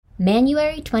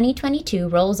January 2022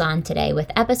 rolls on today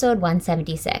with episode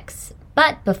 176.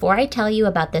 But before I tell you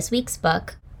about this week's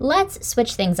book, let's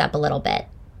switch things up a little bit.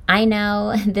 I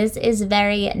know this is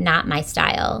very not my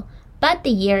style, but the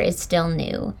year is still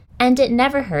new, and it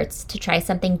never hurts to try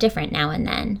something different now and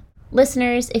then.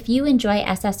 Listeners, if you enjoy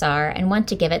SSR and want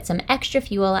to give it some extra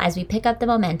fuel as we pick up the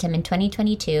momentum in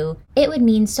 2022, it would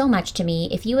mean so much to me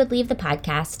if you would leave the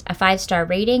podcast a 5-star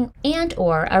rating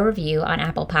and/or a review on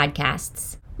Apple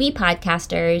Podcasts. We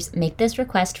podcasters make this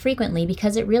request frequently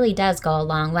because it really does go a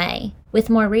long way. With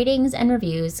more ratings and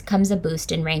reviews comes a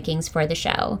boost in rankings for the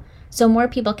show, so more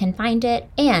people can find it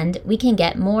and we can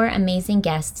get more amazing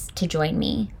guests to join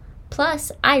me.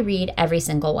 Plus, I read every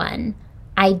single one.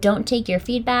 I don't take your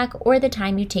feedback or the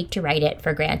time you take to write it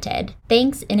for granted.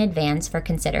 Thanks in advance for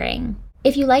considering.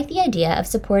 If you like the idea of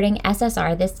supporting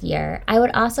SSR this year, I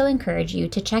would also encourage you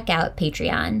to check out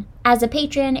Patreon. As a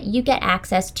patron, you get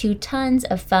access to tons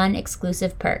of fun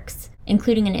exclusive perks,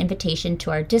 including an invitation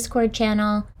to our Discord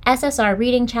channel, SSR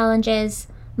reading challenges,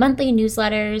 monthly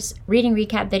newsletters, reading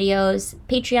recap videos,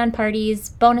 Patreon parties,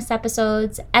 bonus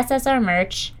episodes, SSR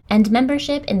merch, and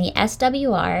membership in the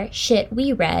SWR Shit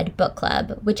We Read book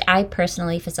club, which I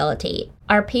personally facilitate.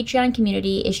 Our Patreon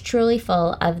community is truly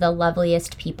full of the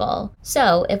loveliest people.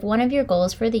 So if one of your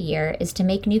goals for the year is to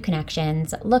make new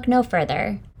connections, look no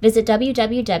further. Visit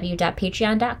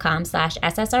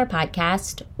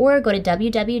www.patreon.com/SSRpodcast or go to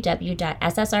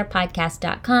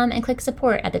www.ssrpodcast.com and click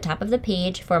support at the top of the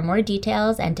page for more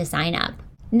details and to sign up.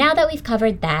 Now that we've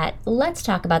covered that, let's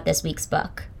talk about this week's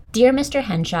book. Dear Mr.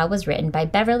 Henshaw was written by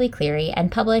Beverly Cleary and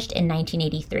published in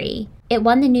 1983. It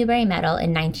won the Newbery Medal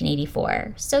in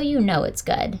 1984, so you know it's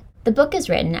good. The book is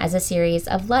written as a series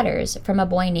of letters from a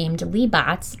boy named Lee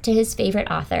Botts to his favorite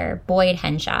author, Boyd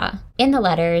Henshaw. In the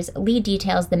letters, Lee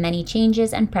details the many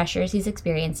changes and pressures he's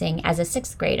experiencing as a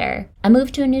 6th grader, a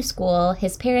move to a new school,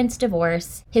 his parents'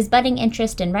 divorce, his budding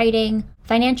interest in writing,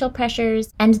 financial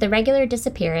pressures, and the regular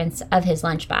disappearance of his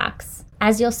lunchbox.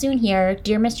 As you'll soon hear,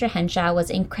 Dear Mr. Henshaw was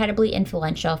incredibly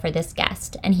influential for this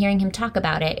guest, and hearing him talk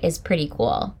about it is pretty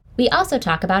cool. We also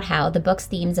talk about how the book's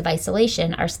themes of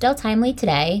isolation are still timely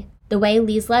today, the way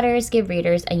Lee's letters give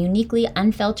readers a uniquely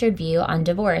unfiltered view on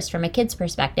divorce from a kid's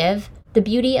perspective, the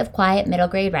beauty of quiet middle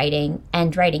grade writing,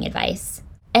 and writing advice.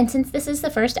 And since this is the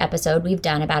first episode we've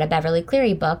done about a Beverly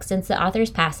Cleary book since the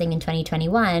author's passing in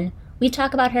 2021, we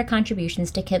talk about her contributions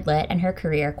to Kidlit and her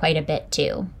career quite a bit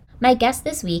too. My guest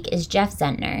this week is Jeff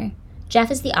Zentner. Jeff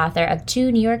is the author of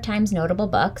 2 New York Times notable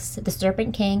books, The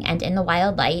Serpent King and In the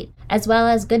Wild Light, as well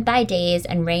as Goodbye Days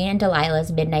and Rain and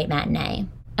Delilah's Midnight Matinee.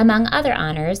 Among other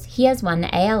honors, he has won the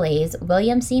ALA's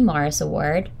William C. Morris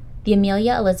Award, the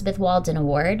Amelia Elizabeth Walden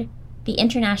Award, the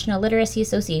International Literacy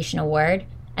Association Award,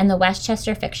 and the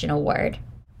Westchester Fiction Award.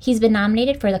 He's been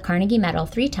nominated for the Carnegie Medal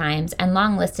 3 times and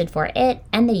longlisted for it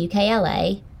and the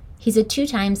UKLA. He's a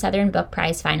 2-time Southern Book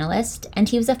Prize finalist, and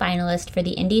he was a finalist for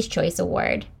the Indies' Choice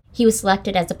Award. He was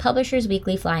selected as a Publishers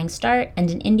Weekly Flying Start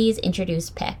and an Indies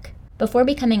Introduced Pick. Before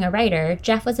becoming a writer,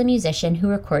 Jeff was a musician who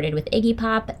recorded with Iggy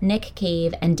Pop, Nick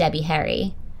Cave, and Debbie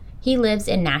Harry. He lives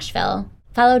in Nashville.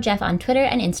 Follow Jeff on Twitter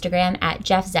and Instagram at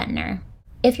Jeff Zentner.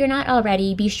 If you're not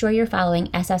already, be sure you're following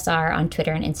SSR on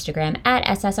Twitter and Instagram at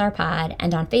SSRPod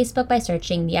and on Facebook by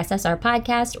searching the SSR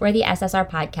Podcast or the SSR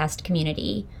Podcast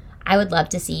community. I would love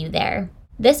to see you there.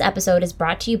 This episode is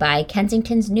brought to you by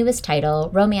Kensington's newest title,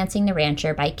 Romancing the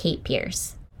Rancher by Kate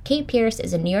Pierce. Kate Pierce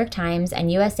is a New York Times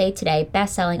and USA Today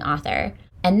best-selling author,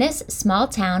 and this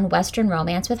small-town Western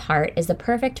romance with heart is the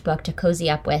perfect book to cozy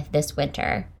up with this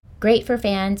winter. Great for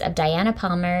fans of Diana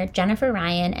Palmer, Jennifer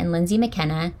Ryan, and Lindsay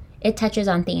McKenna, it touches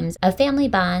on themes of family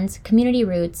bonds, community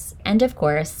roots, and of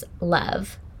course,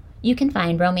 love. You can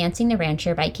find Romancing the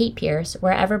Rancher by Kate Pierce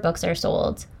wherever books are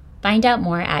sold. Find out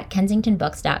more at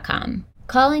kensingtonbooks.com.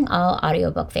 Calling all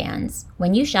audiobook fans.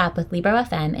 When you shop with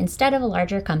Libro.fm instead of a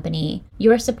larger company,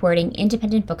 you are supporting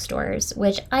independent bookstores,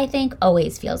 which I think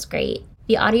always feels great.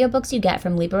 The audiobooks you get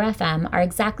from Libro.fm are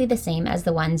exactly the same as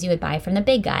the ones you would buy from the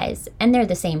big guys, and they're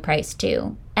the same price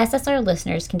too. SSR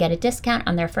listeners can get a discount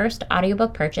on their first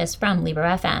audiobook purchase from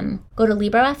Libro.fm. Go to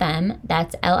Libro.fm,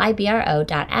 that's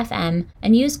Libro.fm,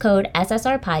 and use code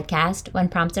SSRPodcast when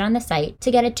prompted on the site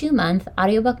to get a 2-month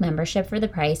audiobook membership for the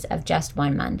price of just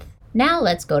 1 month. Now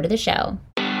let's go to the show.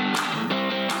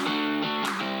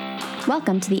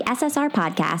 Welcome to the SSR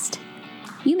Podcast.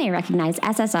 You may recognize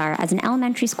SSR as an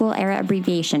elementary school era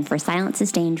abbreviation for silent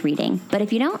sustained reading, but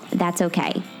if you don't, that's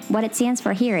okay. What it stands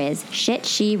for here is Shit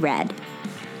She Read.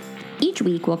 Each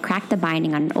week, we'll crack the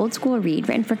binding on an old school read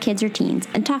written for kids or teens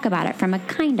and talk about it from a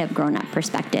kind of grown-up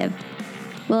perspective.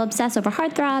 We'll obsess over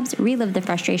heartthrobs, relive the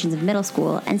frustrations of middle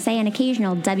school, and say an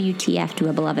occasional WTF to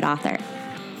a beloved author.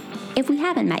 If we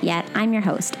haven't met yet, I'm your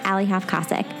host, Allie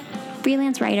Hoff-Kosick,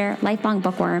 freelance writer, lifelong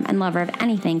bookworm, and lover of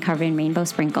anything covered in rainbow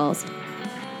sprinkles.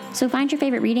 So find your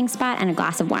favorite reading spot and a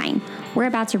glass of wine. We're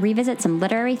about to revisit some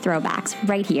literary throwbacks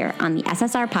right here on the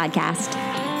SSR podcast.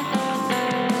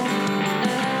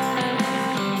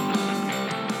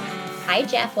 Hi,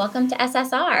 Jeff. Welcome to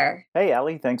SSR. Hey,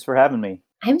 Allie. Thanks for having me.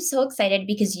 I'm so excited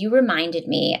because you reminded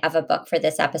me of a book for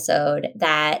this episode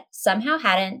that somehow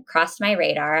hadn't crossed my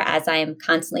radar as I'm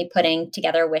constantly putting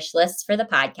together wish lists for the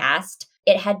podcast.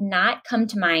 It had not come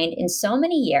to mind in so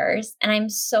many years, and I'm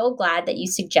so glad that you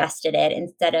suggested it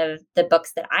instead of the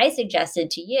books that I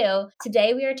suggested to you.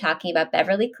 Today, we are talking about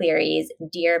Beverly Cleary's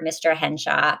Dear Mr.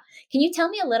 Henshaw. Can you tell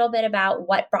me a little bit about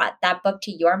what brought that book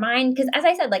to your mind? Because as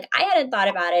I said, I hadn't thought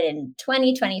about it in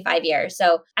 25 years.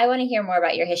 So I want to hear more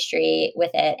about your history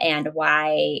with it and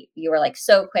why you were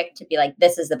so quick to be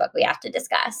this is the book we have to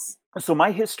discuss. So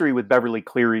my history with Beverly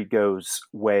Cleary goes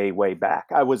way, way back.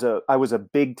 I was a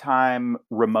big time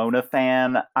Ramona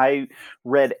fan. I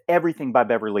read everything by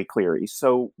Beverly Cleary.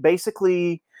 So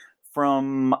basically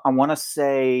from, I want to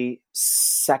say,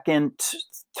 second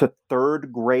to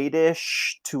third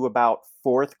grade-ish to about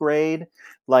fourth grade,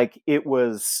 it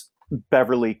was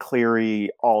Beverly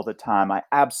Cleary all the time. I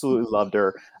absolutely loved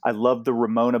her. I loved the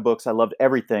Ramona books. I loved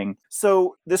everything.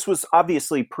 So this was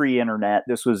obviously pre-internet.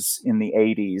 This was in the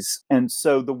 80s. And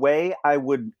so the way I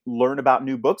would learn about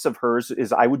new books of hers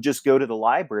is I would just go to the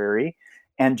library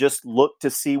and just look to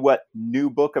see what new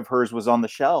book of hers was on the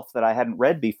shelf that I hadn't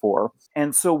read before.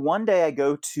 And so one day I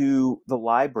go to the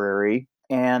library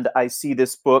and I see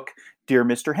this book, Dear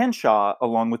Mr. Henshaw,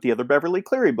 along with the other Beverly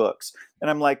Cleary books. And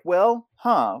I'm like, well,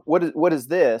 what is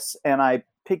this? And I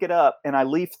pick it up and I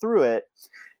leaf through it.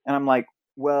 And I'm like,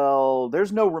 well,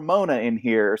 there's no Ramona in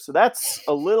here. So that's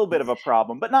a little bit of a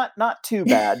problem, but not too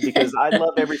bad because I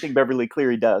love everything Beverly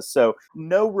Cleary does. So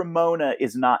no Ramona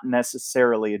is not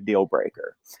necessarily a deal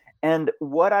breaker. And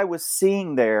what I was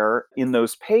seeing there in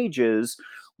those pages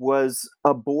was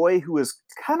a boy who was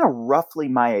kind of roughly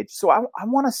my age. So I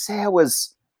want to say I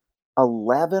was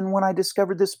 11 when I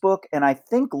discovered this book. And I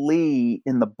think Lee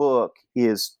in the book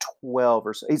is 12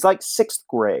 or so. He's sixth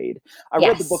grade. I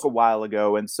read the book a while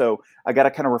ago. And so I got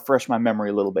to kind of refresh my memory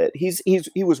a little bit.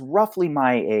 He was roughly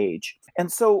my age.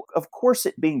 And so, of course,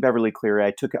 it being Beverly Cleary,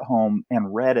 I took it home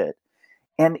and read it.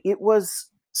 And it was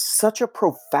such a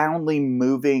profoundly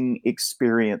moving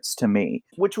experience to me,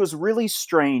 which was really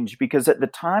strange because at the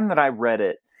time that I read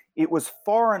it, it was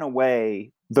far and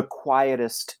away the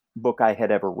quietest book I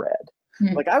had ever read.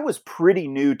 I was pretty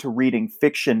new to reading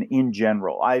fiction in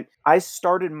general. I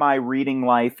started my reading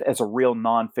life as a real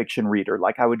nonfiction reader.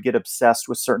 I would get obsessed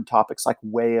with certain topics like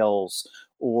whales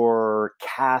or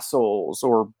castles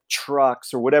or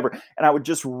trucks or whatever. And I would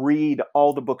just read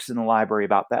all the books in the library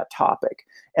about that topic.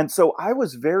 And so I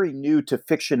was very new to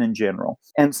fiction in general.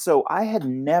 And so I had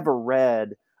never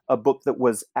read a book that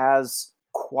was as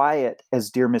quiet as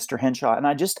Dear Mr. Henshaw. And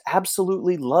I just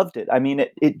absolutely loved it. I mean,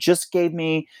 it just gave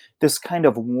me this kind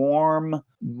of warm,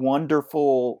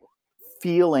 wonderful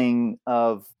feeling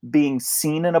of being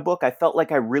seen in a book. I felt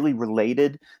like I really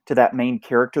related to that main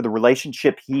character, the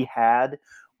relationship he had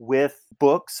with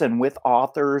books and with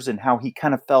authors and how he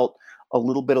kind of felt a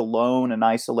little bit alone and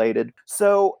isolated.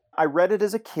 So I read it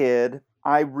as a kid.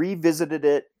 I revisited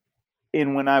it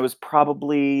when I was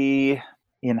probably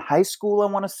in high school, I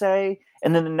want to say.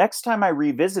 And then the next time I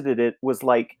revisited it was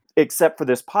except for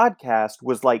this podcast,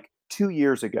 was 2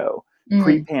 years ago,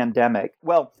 pre-pandemic.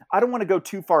 Well, I don't want to go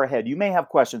too far ahead. You may have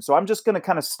questions. So I'm just going to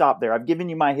kind of stop there. I've given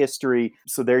you my history.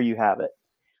 So there you have it.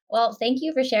 Well, thank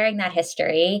you for sharing that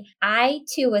history. I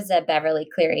too was a Beverly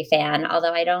Cleary fan,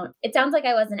 although it sounds like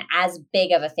I wasn't as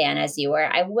big of a fan as you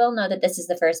were. I will know that this is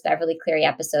the first Beverly Cleary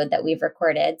episode that we've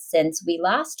recorded since we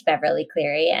lost Beverly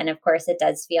Cleary. And of course, it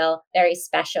does feel very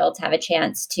special to have a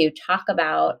chance to talk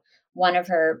about one of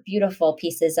her beautiful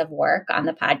pieces of work on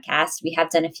the podcast. We have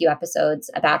done a few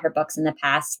episodes about her books in the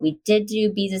past. We did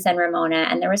do Beezus and Ramona,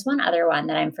 and there was one other one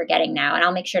that I'm forgetting now, and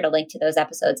I'll make sure to link to those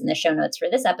episodes in the show notes for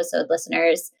this episode,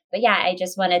 listeners. But yeah, I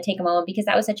just want to take a moment because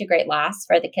that was such a great loss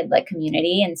for the Kid Lit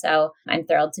community. And so I'm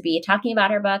thrilled to be talking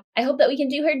about her book. I hope that we can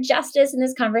do her justice in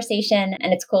this conversation.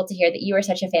 And it's cool to hear that you were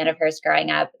such a fan of hers growing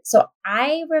up. So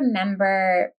I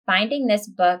remember finding this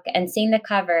book and seeing the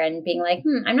cover and being like,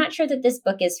 I'm not sure that this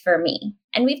book is for me.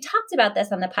 And we've talked about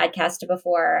this on the podcast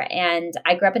before. And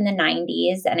I grew up in the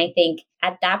 90s. And I think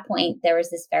at that point, there was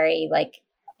this very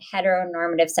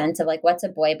heteronormative sense of like what's a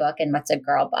boy book and what's a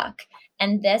girl book.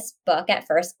 And this book at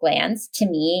first glance to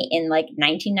me in like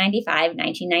 1995,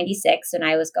 1996, when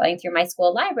I was going through my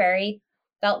school library,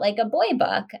 felt like a boy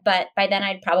book. But by then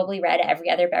I'd probably read every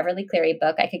other Beverly Cleary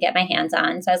book I could get my hands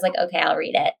on. So I was like, okay, I'll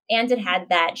read it. And it had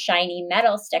that shiny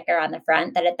metal sticker on the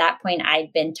front that at that point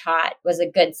I'd been taught was a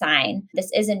good sign.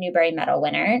 This is a Newbery Medal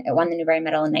winner. It won the Newbery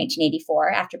Medal in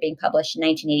 1984 after being published in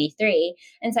 1983.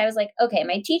 And so I was like, okay,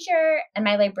 my teacher and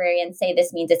my librarian say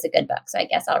this means it's a good book. So I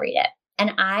guess I'll read it.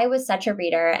 And I was such a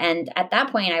reader. And at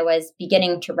that point, I was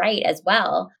beginning to write as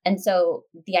well. And so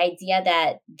the idea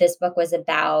that this book was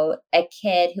about a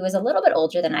kid who was a little bit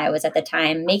older than I was at the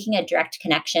time, making a direct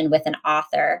connection with an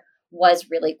author was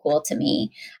really cool to me.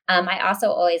 I also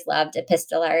always loved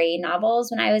epistolary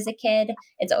novels when I was a kid.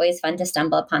 It's always fun to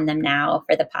stumble upon them now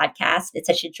for the podcast. It's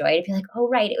such a joy to be like, oh,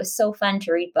 right, it was so fun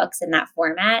to read books in that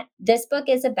format. This book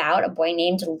is about a boy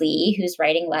named Lee who's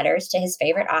writing letters to his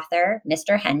favorite author,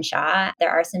 Mr. Henshaw.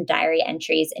 There are some diary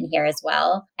entries in here as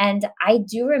well. And I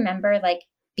do remember like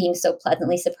being so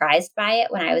pleasantly surprised by it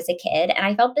when I was a kid. And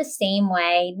I felt the same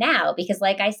way now, because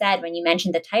like I said, when you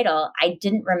mentioned the title, I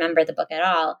didn't remember the book at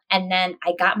all. And then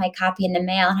I got my copy in the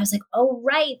mail and I was like, oh,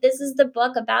 right, this is the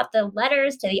book about the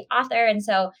letters to the author. And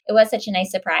so it was such a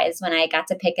nice surprise when I got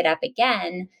to pick it up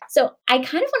again. So I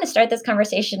kind of want to start this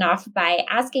conversation off by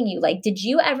asking you, like, did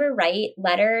you ever write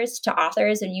letters to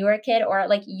authors when you were a kid? Or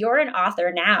like you're an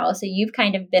author now, so you've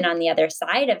kind of been on the other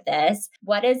side of this.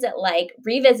 What is it like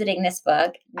revisiting this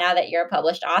book now that you're a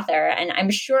published author? And I'm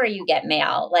sure you get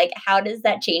mail. Like, how does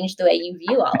that change the way you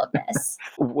view all of this?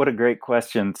 What a great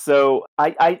question. So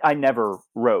I never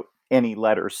wrote any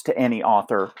letters to any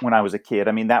author when I was a kid.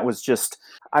 I mean, that was just,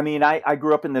 I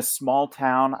grew up in this small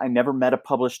town. I never met a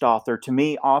published author. To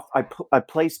me, I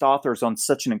placed authors on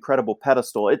such an incredible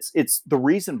pedestal. It's the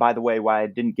reason, by the way, why I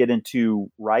didn't get into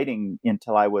writing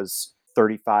until I was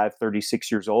 35,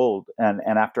 36 years old. And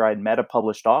after I'd met a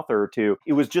published author or two,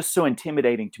 it was just so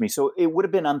intimidating to me. So it would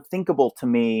have been unthinkable to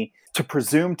me to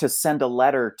presume to send a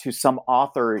letter to some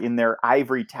author in their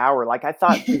ivory tower. Like I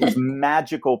thought it was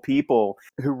magical people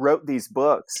who wrote these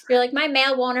books. You're like, my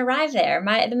mail won't arrive there.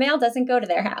 The mail doesn't go to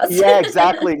their house. Yeah,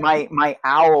 exactly. My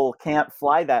owl can't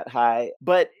fly that high.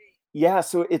 But yeah,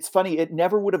 so it's funny. It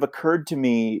never would have occurred to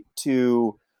me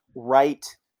to write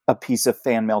a piece of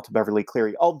fan mail to Beverly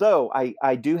Cleary. Although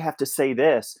I do have to say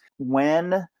this,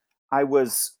 when I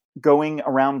was going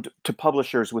around to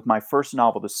publishers with my first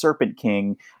novel, The Serpent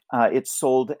King, it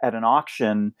sold at an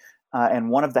auction.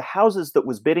 And one of the houses that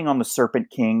was bidding on The Serpent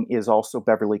King is also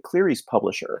Beverly Cleary's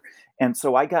publisher. And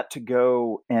so I got to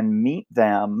go and meet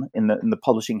them in the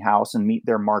publishing house and meet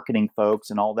their marketing folks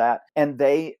and all that. And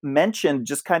they mentioned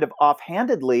just kind of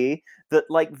offhandedly that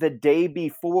like the day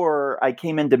before I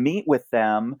came in to meet with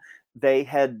them, they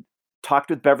had talked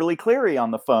with Beverly Cleary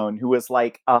on the phone, who was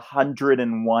like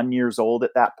 101 years old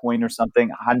at that point or something.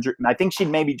 100, I think she'd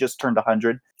maybe just turned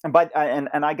 100.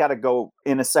 And I got to go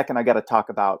in a second. I got to talk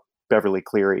about Beverly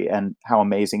Cleary and how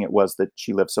amazing it was that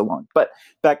she lived so long. But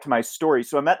back to my story.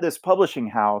 So I'm at this publishing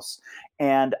house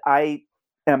and I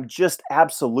am just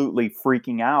absolutely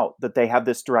freaking out that they have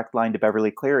this direct line to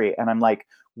Beverly Cleary. And I'm like,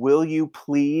 will you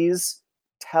please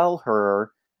tell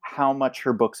her how much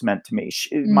her books meant to me?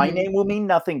 My name will mean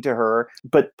nothing to her,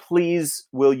 but please,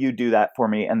 will you do that for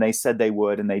me? And they said they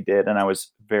would, and they did. And I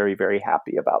was very, very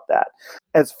happy about that.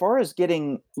 As far as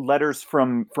getting letters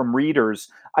from readers,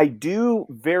 I do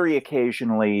very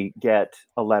occasionally get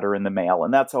a letter in the mail,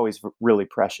 and that's always really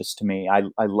precious to me.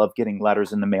 I love getting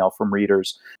letters in the mail from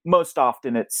readers. Most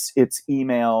often it's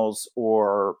emails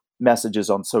or messages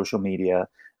on social media,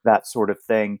 that sort of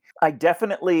thing. I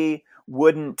definitely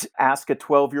wouldn't ask a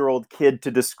 12-year-old kid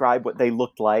to describe what they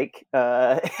looked like.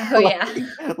 Like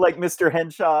Mr.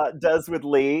 Henshaw does with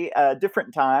Lee.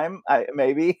 Different time,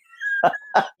 maybe.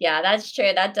 Yeah, that's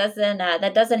true. That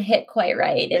doesn't hit quite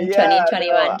right in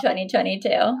 2021, 2022.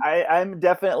 I'm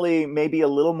definitely maybe a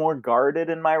little more guarded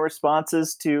in my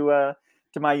responses to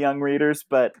my young readers,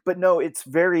 but no, it's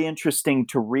very interesting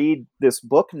to read this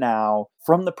book now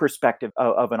from the perspective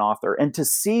of an author and to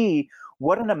see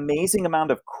what an amazing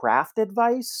amount of craft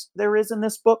advice there is in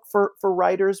this book for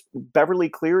writers. Beverly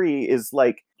Cleary is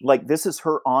like this is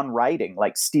her on writing,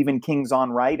 like Stephen King's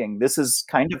on writing. This is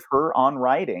kind of her on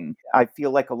writing. I feel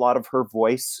like a lot of her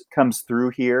voice comes through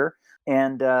here,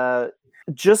 and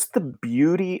just the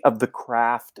beauty of the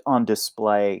craft on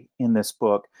display in this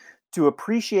book. To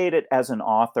appreciate it as an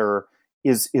author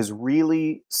is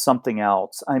really something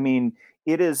else. I mean,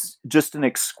 it is just an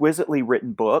exquisitely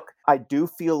written book. I do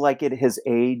feel like it has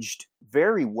aged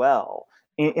very well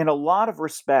in a lot of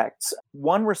respects.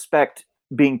 One respect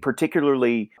being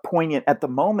particularly poignant at the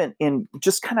moment in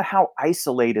just kind of how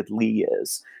isolated Lee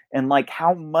is, and like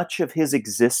how much of his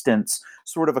existence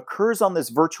sort of occurs on this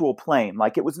virtual plane.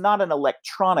 Like it was not an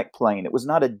electronic plane, it was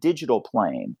not a digital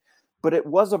plane, but it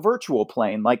was a virtual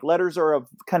plane. Like letters are a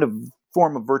kind of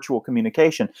form of virtual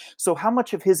communication. So how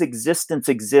much of his existence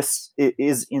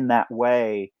is in that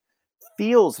way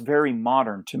feels very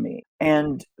modern to me.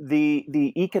 And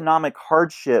the economic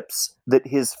hardships that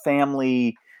his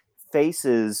family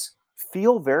faces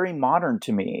feel very modern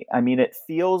to me. I mean, it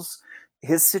feels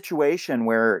his situation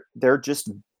where they're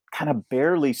just kind of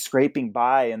barely scraping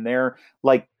by, and they're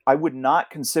like, I would not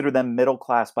consider them middle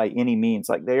class by any means.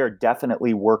 Like they are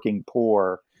definitely working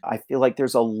poor. I feel like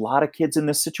there's a lot of kids in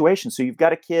this situation. So you've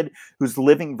got a kid who's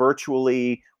living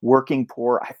virtually, working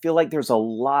poor. I feel like there's a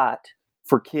lot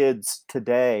for kids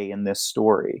today in this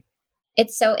story.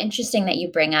 It's so interesting that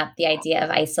you bring up the idea of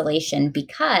isolation,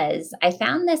 because I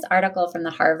found this article from the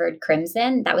Harvard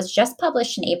Crimson that was just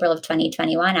published in April of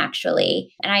 2021,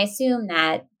 actually. And I assume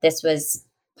that this was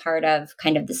part of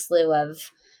kind of the slew of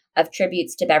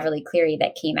tributes to Beverly Cleary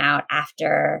that came out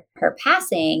after her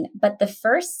passing. But the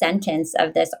first sentence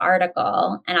of this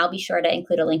article, and I'll be sure to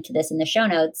include a link to this in the show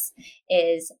notes,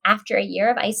 is after a year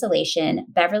of isolation,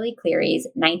 Beverly Cleary's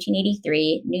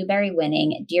 1983 Newbery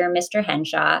winning Dear Mr.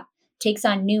 Henshaw takes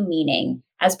on new meaning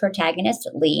as protagonist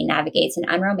Lee navigates an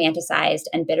unromanticized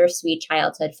and bittersweet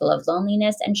childhood full of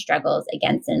loneliness and struggles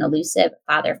against an elusive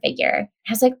father figure.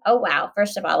 I was like, oh, wow.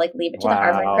 First of all, like leave it to the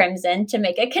Harvard Wow. Crimson to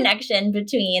make a connection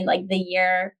between like the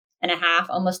year and a half,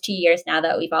 almost 2 years now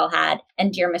that we've all had,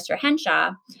 and Dear Mr.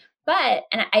 Henshaw. But,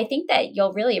 and I think that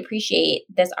you'll really appreciate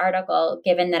this article,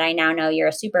 given that I now know you're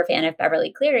a super fan of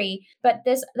Beverly Cleary. But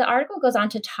the article goes on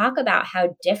to talk about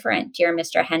how different Dear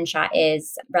Mr. Henshaw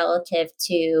is relative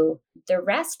to the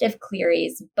rest of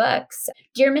Cleary's books.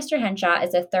 Dear Mr. Henshaw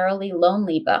is a thoroughly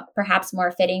lonely book, perhaps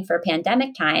more fitting for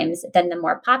pandemic times than the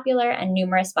more popular and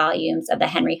numerous volumes of the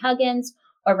Henry Huggins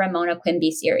or Ramona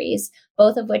Quimby series,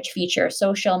 both of which feature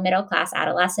social middle-class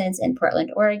adolescents in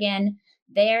Portland, Oregon.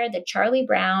 There, the Charlie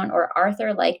Brown or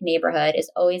Arthur-like neighborhood is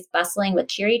always bustling with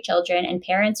cheery children and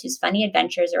parents whose funny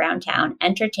adventures around town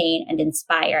entertain and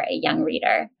inspire a young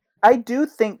reader. I do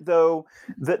think, though,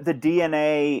 that the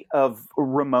DNA of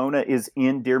Ramona is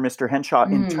in Dear Mr. Henshaw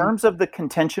in terms of the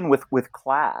contention with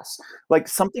class. Like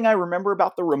something I remember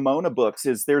about the Ramona books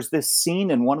is there's this scene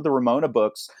in one of the Ramona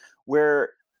books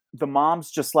where the mom's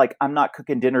just like, I'm not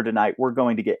cooking dinner tonight. We're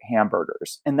going to get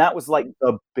hamburgers. And that was like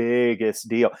the biggest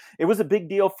deal. It was a big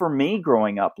deal for me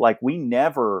growing up. Like we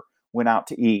never went out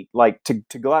to eat. Like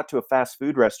to go out to a fast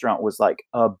food restaurant was like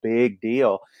a big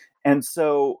deal. And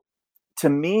so to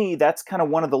me, that's kind of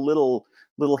one of the little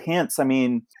hints. I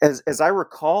mean, as I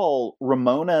recall,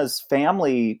 Ramona's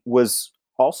family was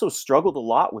also struggled a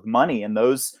lot with money, and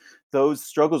those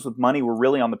struggles with money were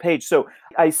really on the page. So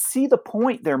I see the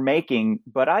point they're making,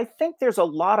 but I think there's a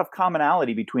lot of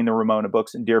commonality between the Ramona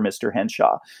books and Dear Mr.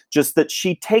 Henshaw. Just that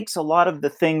she takes a lot of the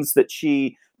things that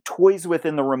she toys with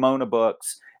in the Ramona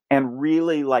books and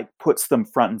really like puts them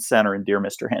front and center in Dear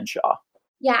Mr. Henshaw.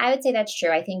 Yeah, I would say that's true.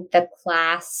 I think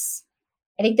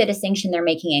the distinction they're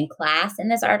making in class in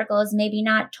this article is maybe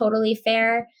not totally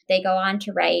fair. They go on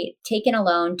to write, taken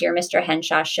alone, Dear Mr.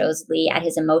 Henshaw shows Lee at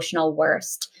his emotional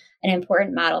worst, an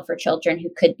important model for children who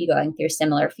could be going through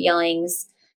similar feelings.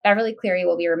 Beverly Cleary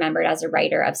will be remembered as a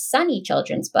writer of sunny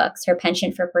children's books. Her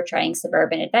penchant for portraying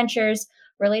suburban adventures,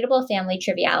 relatable family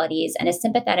trivialities, and a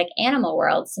sympathetic animal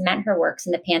world cement her works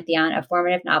in the pantheon of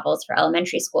formative novels for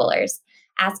elementary schoolers.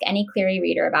 Ask any Cleary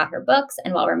reader about her books,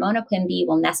 and while Ramona Quimby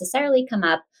will necessarily come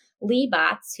up, Lee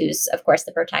Botts, who's of course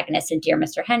the protagonist in Dear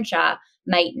Mr. Henshaw,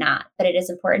 might not. But it is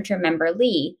important to remember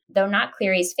Lee, though not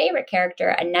Cleary's favorite character,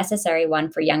 a necessary one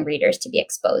for young readers to be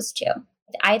exposed to.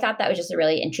 I thought that was just a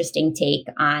really interesting take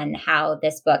on how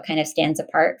this book kind of stands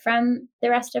apart from the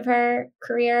rest of her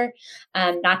career.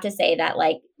 Not to say that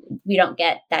like we don't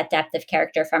get that depth of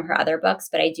character from her other books,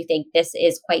 but I do think this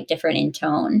is quite different in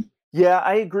tone. Yeah,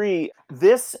 I agree.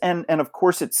 This and of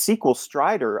course its sequel,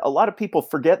 Strider. A lot of people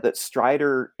forget that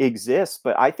Strider exists,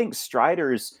 but I think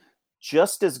Strider's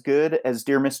just as good as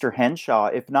Dear Mr. Henshaw,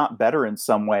 if not better in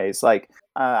some ways. Like,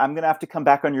 I'm going to have to come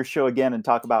back on your show again and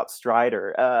talk about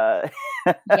Strider. Yeah,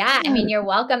 I mean, you're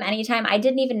welcome anytime. I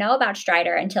didn't even know about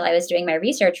Strider until I was doing my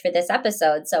research for this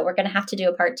episode. So we're going to have to do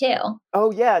a part 2.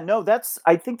 Oh yeah, no,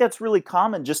 I think that's really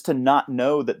common just to not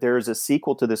know that there is a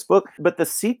sequel to this book. But the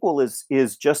sequel is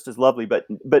just as lovely. But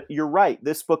you're right,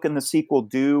 this book and the sequel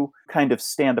do kind of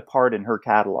stand apart in her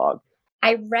catalog.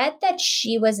 I read that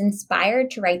she was inspired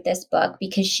to write this book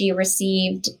because she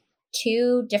received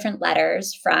 2 different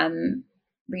letters from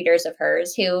readers of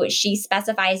hers who she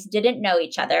specifies didn't know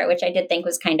each other, which I did think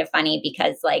was kind of funny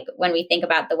because like when we think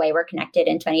about the way we're connected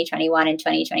in 2021 and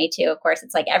 2022, of course,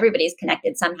 it's like everybody's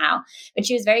connected somehow. But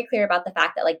she was very clear about the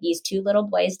fact that like these two little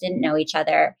boys didn't know each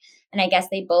other. And I guess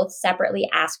they both separately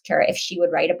asked her if she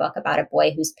would write a book about a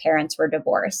boy whose parents were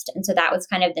divorced. And so that was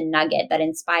kind of the nugget that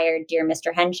inspired Dear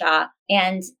Mr. Henshaw.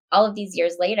 And all of these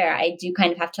years later, I do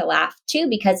kind of have to laugh too,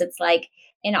 because it's like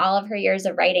in all of her years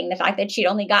of writing, the fact that she'd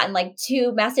only gotten like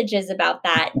 2 messages about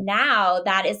that, now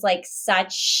that is like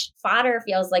such fodder,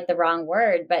 feels like the wrong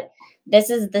word, but this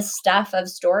is the stuff of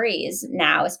stories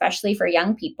now, especially for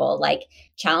young people, like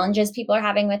challenges people are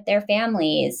having with their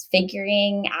families,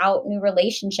 figuring out new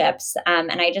relationships.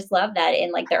 And I just love that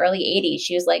in like the early 80s,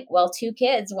 she was like, well, 2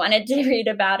 kids wanted to read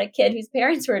about a kid whose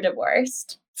parents were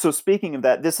divorced. So speaking of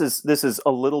that, this is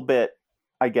a little bit,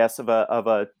 I guess, of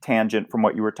a tangent from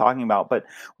what you were talking about. But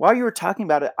while you were talking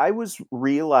about it, I was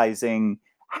realizing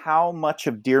how much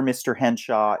of Dear Mr.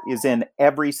 Henshaw is in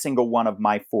every single one of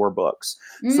my 4 books.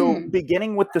 So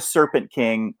beginning with The Serpent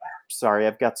King, sorry,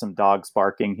 I've got some dogs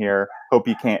barking here. Hope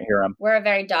you can't hear them. We're a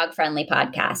very dog-friendly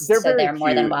podcast, They're so they're cute.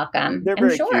 more than welcome. They're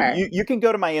very cute. You can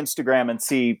go to my Instagram and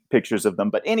see pictures of them.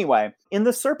 But anyway, in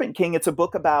The Serpent King, it's a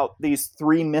book about these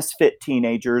 3 misfit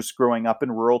teenagers growing up in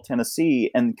rural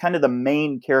Tennessee. And kind of the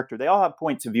main character, they all have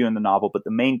points of view in the novel, but the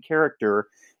main character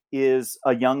is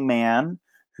a young man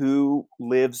who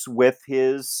lives with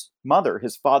his mother.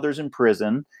 His father's in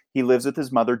prison. He lives with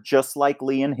his mother, just like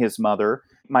Lee and his mother.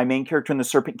 My main character in The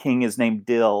Serpent King is named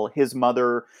Dill. His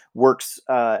mother works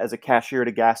as a cashier at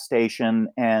a gas station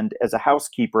and as a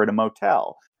housekeeper at a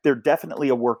motel. They're definitely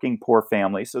a working poor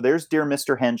family. So there's Dear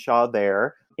Mr. Henshaw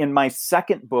there. In my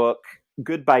second book,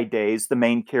 Goodbye Days, the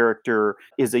main character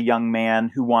is a young man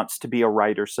who wants to be a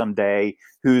writer someday,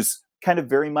 who's kind of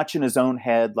very much in his own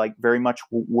head, like very much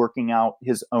working out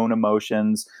his own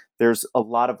emotions. There's a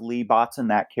lot of Lee Botts in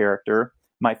that character.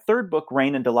 My third book,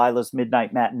 Rain and Delilah's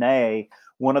Midnight Matinee,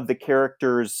 one of the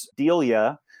characters,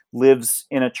 Delia, lives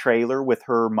in a trailer with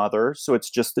her mother. So it's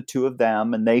just the 2 of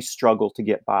them and they struggle to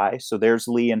get by. So there's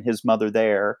Lee and his mother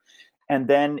there. And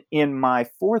then in my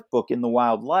 4th book, In the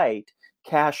Wild Light,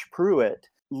 Cash Pruitt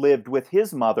lived with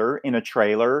his mother in a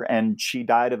trailer and she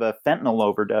died of a fentanyl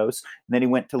overdose. And then he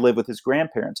went to live with his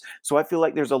grandparents. So I feel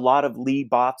like there's a lot of Lee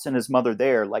Botts and his mother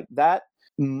there. Like that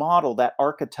model, that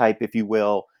archetype, if you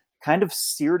will, kind of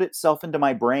seared itself into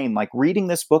my brain. Like reading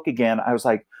this book again, I was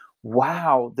like,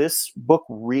 wow, this book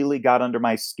really got under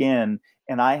my skin.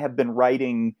 And I have been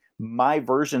writing my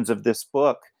versions of this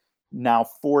book now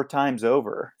 4 times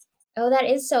over. Oh, that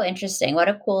is so interesting. What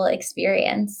a cool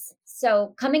experience.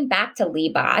 So coming back to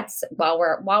Lee Botts, while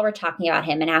we're talking about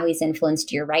him and how he's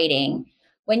influenced your writing,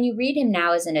 when you read him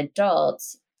now as an adult,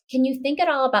 can you think at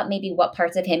all about maybe what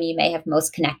parts of him you may have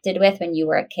most connected with when you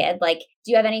were a kid? Like,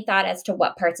 do you have any thought as to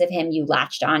what parts of him you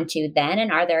latched onto then?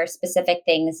 And are there specific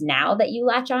things now that you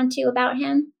latch onto about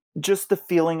him? Just the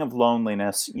feeling of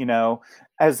loneliness,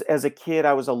 as a kid,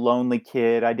 I was a lonely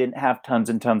kid. I didn't have tons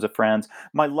and tons of friends.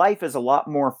 My life is a lot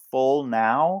more full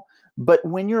now, but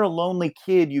when you're a lonely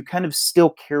kid, you kind of still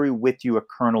carry with you a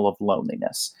kernel of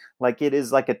loneliness. Like it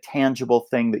is like a tangible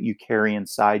thing that you carry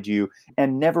inside you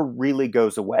and never really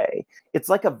goes away. It's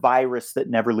like a virus that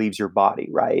never leaves your body,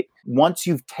 right? Once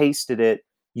you've tasted it,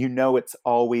 it's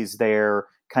always there,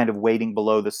 kind of waiting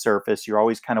below the surface. You're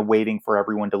always kind of waiting for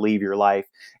everyone to leave your life.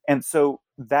 And so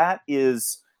that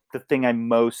is the thing I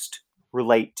most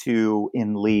relate to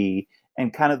in Lee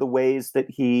and kind of the ways that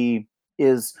he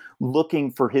is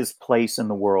looking for his place in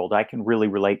the world. I can really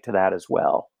relate to that as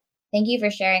well. Thank you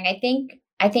for sharing. I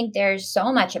think there's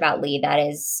so much about Lee that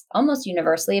is almost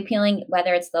universally appealing,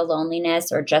 whether it's the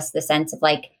loneliness or just the sense of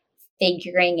like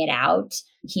figuring it out.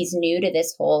 He's new to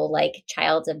this whole like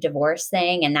child of divorce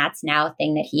thing, and that's now a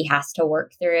thing that he has to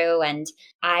work through. And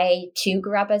I too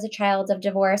grew up as a child of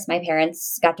divorce. My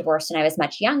parents got divorced when I was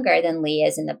much younger than Lee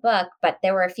is in the book, but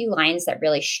there were a few lines that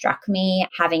really struck me,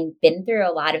 having been through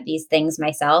a lot of these things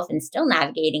myself and still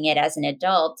navigating it as an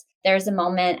adult. There's a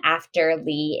moment after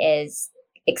Lee is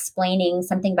explaining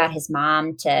something about his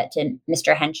mom to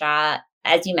Mr. Henshaw.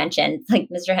 As you mentioned, like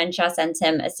Mr. Henshaw sends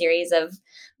him a series of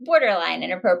borderline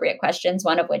inappropriate questions,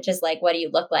 one of which is like, what do you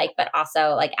look like? But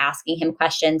also like asking him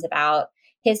questions about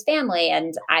his family.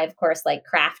 And I, of course, like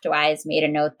craft wise made a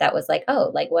note that was like,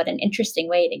 oh, like what an interesting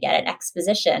way to get an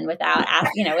exposition without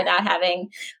without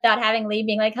having Lee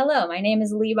being like, hello, my name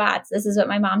is Lee Botts. This is what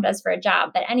my mom does for a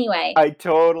job. But anyway, I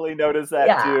totally noticed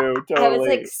that too. Totally. I was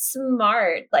like,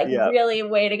 smart, like really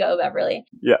way to go, Beverly.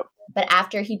 Yeah. But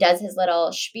after he does his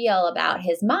little spiel about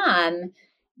his mom,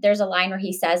 there's a line where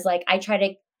he says, like, I try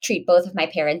to treat both of my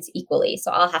parents equally.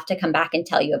 So I'll have to come back and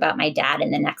tell you about my dad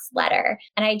in the next letter.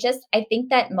 And I think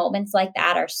that moments like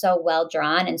that are so well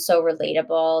drawn and so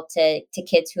relatable to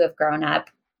kids who have grown up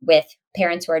with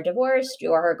parents who are divorced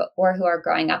or who are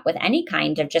growing up with any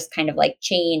kind of just kind of like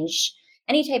change,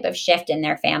 any type of shift in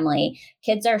their family.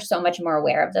 Kids are so much more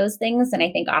aware of those things. And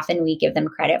I think often we give them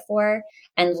credit for.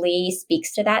 And Lee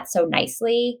speaks to that so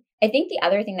nicely. I think the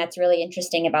other thing that's really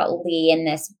interesting about Lee in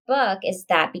this book is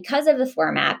that because of the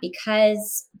format,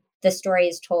 because the story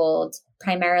is told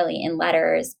primarily in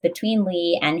letters between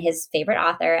Lee and his favorite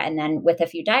author, and then with a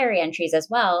few diary entries as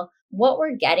well, what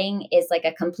we're getting is like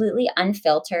a completely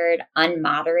unfiltered,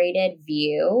 unmoderated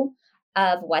view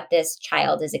of what this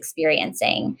child is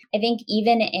experiencing. I think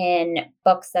even in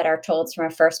books that are told from a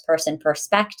first person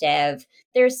perspective,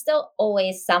 there's still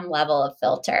always some level of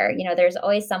filter. There's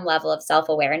always some level of self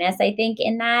awareness, I think,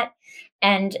 in that.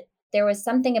 And there was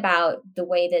something about the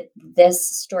way that this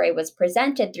story was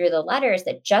presented through the letters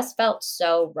that just felt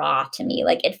so raw to me.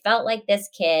 Like it felt like this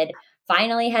kid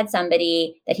finally had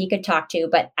somebody that he could talk to,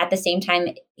 but at the same time,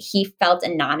 he felt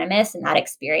anonymous in that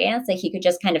experience. Like he could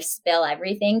just kind of spill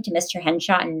everything to Mr.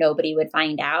 Henshaw and nobody would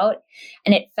find out.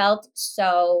 And it felt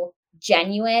so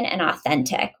genuine and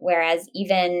authentic. Whereas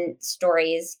even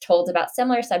stories told about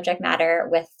similar subject matter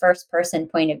with first person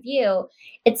point of view,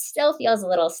 it still feels a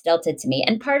little stilted to me.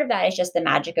 And part of that is just the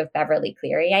magic of Beverly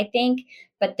Cleary, I think.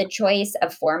 But the choice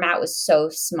of format was so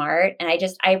smart. And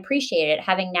I appreciate it.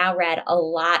 Having now read a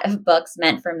lot of books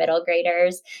meant for middle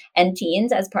graders and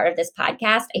teens as part of this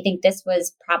podcast, I think this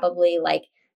was probably like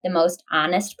the most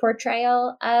honest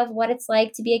portrayal of what it's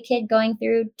like to be a kid going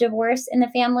through divorce in the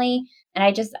family. And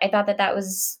I thought that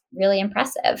was really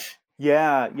impressive.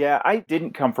 Yeah. I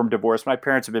didn't come from divorce. My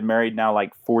parents have been married now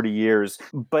like 40 years,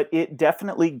 but it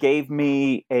definitely gave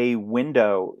me a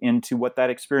window into what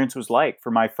that experience was like for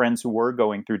my friends who were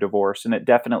going through divorce. And it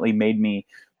definitely made me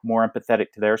more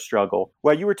empathetic to their struggle.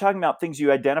 While you were talking about things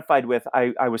you identified with,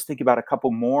 I was thinking about a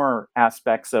couple more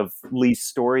aspects of Lee's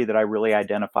story that I really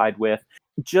identified with.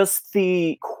 Just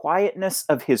the quietness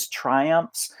of his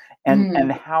triumphs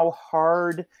and how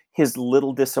hard his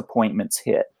little disappointments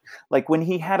hit. Like when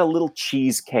he had a little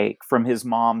cheesecake from his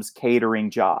mom's catering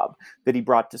job that he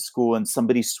brought to school and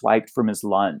somebody swiped from his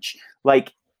lunch,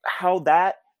 like how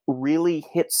that really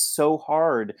hits so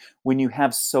hard when you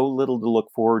have so little to look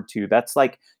forward to. That's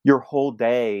like your whole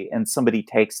day and somebody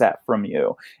takes that from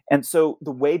you. And so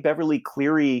the way Beverly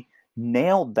Cleary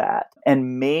nailed that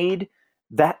and made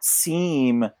that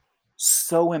seem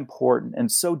so important and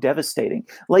so devastating.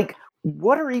 Like,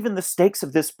 what are even the stakes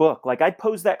of this book? Like, I'd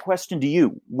pose that question to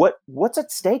you. What's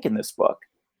at stake in this book?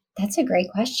 That's a great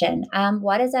question.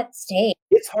 What is at stake?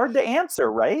 It's hard to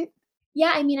answer, right?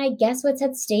 Yeah, I mean, I guess what's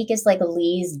at stake is like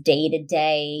Lee's day to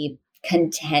day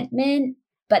contentment,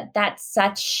 but that's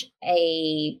such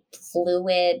a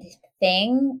fluid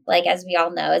thing. Like as we all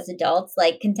know as adults,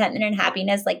 like contentment and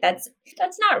happiness, like that's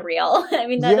not real. I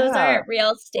mean, those Yeah. aren't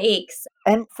real stakes.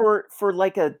 And for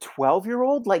like a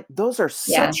 12-year-old, like those are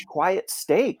Yeah. such quiet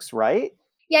stakes, right?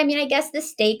 Yeah, I mean, I guess the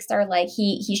stakes are like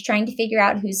he's trying to figure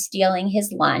out who's stealing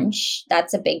his lunch.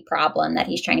 That's a big problem that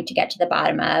he's trying to get to the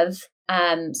bottom of.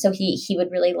 So he would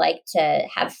really like to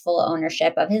have full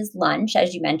ownership of his lunch,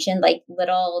 as you mentioned. Like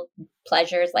little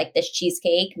pleasures like this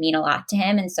cheesecake mean a lot to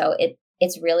him, and so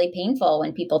it's really painful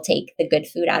when people take the good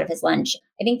food out of his lunch.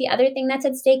 I think the other thing that's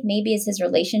at stake maybe is his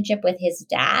relationship with his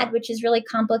dad, which is really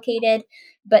complicated,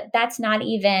 but that's not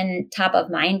even top of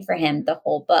mind for him the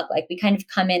whole book. Like we kind of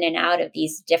come in and out of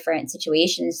these different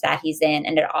situations that he's in,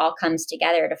 and it all comes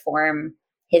together to form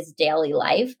his daily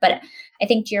life. But I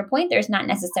think to your point, there's not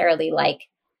necessarily like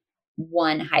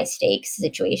one high stakes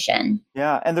situation.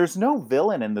 Yeah, and there's no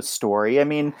villain in the story. I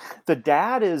mean, the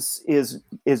dad is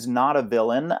not a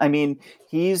villain. I mean,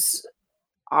 he's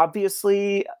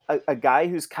obviously a guy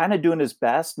who's kind of doing his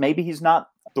best. Maybe he's not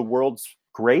the world's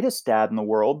greatest dad in the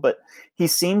world, but he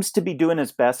seems to be doing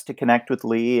his best to connect with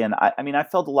Lee. And I mean, I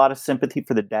felt a lot of sympathy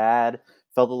for the dad,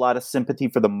 felt a lot of sympathy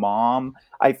for the mom.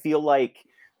 I feel like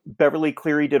Beverly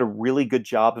Cleary did a really good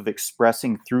job of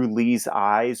expressing through Lee's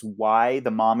eyes why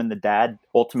the mom and the dad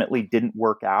ultimately didn't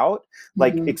work out,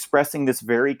 like Mhm. expressing this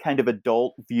very kind of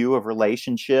adult view of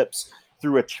relationships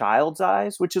through a child's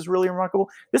eyes, which is really remarkable.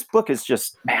 This book is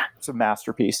just, man, it's a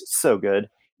masterpiece. It's so good.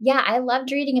 Yeah, I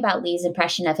loved reading about Lee's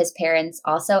impression of his parents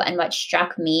also. And what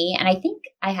struck me, and I think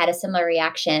I had a similar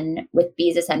reaction with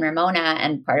Beezus and Ramona.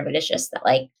 And part of it is just that,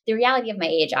 like, the reality of my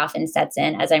age often sets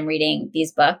in as I'm reading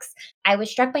these books. I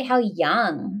was struck by how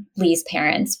young Lee's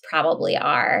parents probably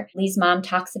are. Lee's mom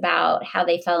talks about how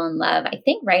they fell in love, I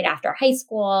think, right after high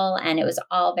school, and it was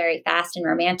all very fast and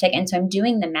romantic. And so I'm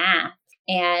doing the math.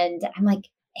 And I'm like,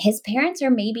 his parents are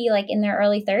maybe like in their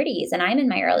early 30s and I'm in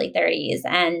my early 30s.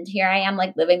 And here I am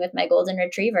like living with my golden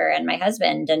retriever and my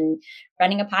husband and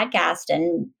running a podcast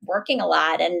and working a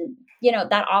lot. And,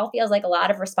 that all feels like a lot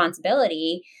of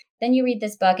responsibility. Then you read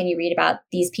this book and you read about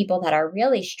these people that are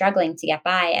really struggling to get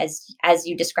by, as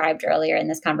you described earlier in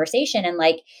this conversation. And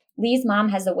like Lee's mom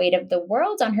has the weight of the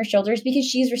world on her shoulders because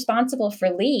she's responsible for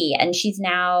Lee. And she's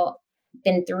now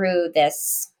been through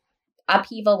this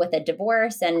upheaval with a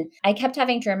divorce. And I kept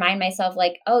having to remind myself,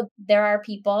 like, oh, there are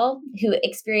people who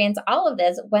experience all of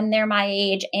this when they're my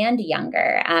age and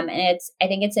younger. And I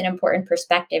think it's an important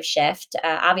perspective shift.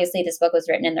 Obviously, this book was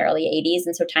written in the early 80s,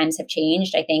 and so times have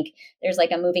changed. I think there's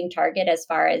like a moving target as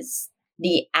far as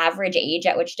the average age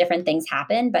at which different things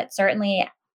happen, but certainly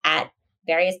at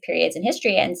various periods in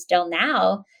history and still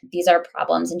now, these are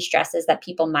problems and stresses that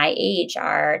people my age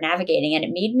are navigating. And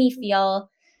it made me feel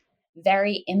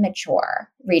very immature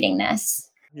reading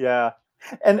this. Yeah.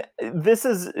 And this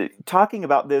is talking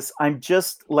about this, I'm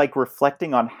just like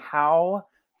reflecting on how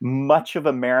much of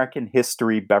American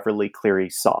history Beverly Cleary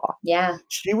saw. Yeah.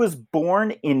 She was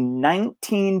born in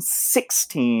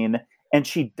 1916 and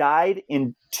she died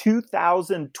in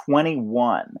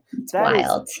 2021. It's That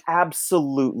wild. is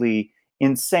absolutely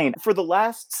insane. For the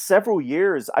last several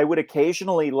years, I would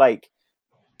occasionally like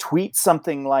tweet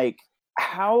something like,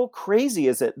 how crazy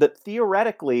is it that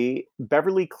theoretically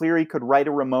Beverly Cleary could write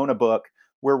a Ramona book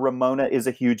where Ramona is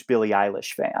a huge Billie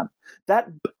Eilish fan? That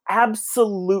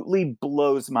absolutely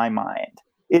blows my mind.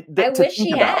 I wish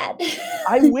she had.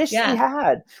 I wish Yeah. she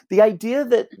had. The idea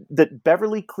that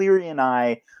Beverly Cleary and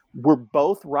I were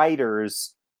both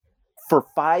writers for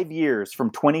 5 years,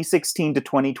 from 2016 to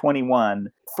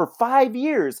 2021, for 5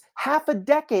 years, half a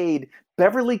decade,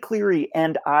 Beverly Cleary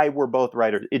and I were both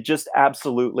writers. It just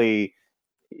absolutely,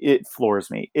 it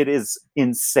floors me. It is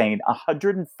insane.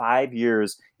 105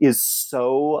 years is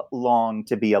so long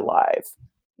to be alive.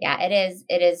 Yeah, it is.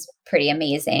 It is pretty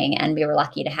amazing. And we were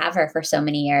lucky to have her for so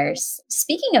many years.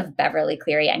 Speaking of Beverly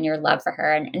Cleary and your love for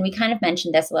her, and we kind of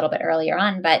mentioned this a little bit earlier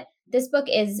on, but this book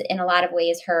is in a lot of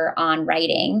ways her on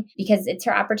writing because it's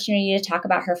her opportunity to talk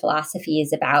about her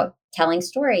philosophies about telling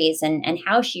stories and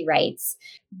how she writes.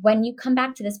 When you come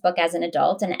back to this book as an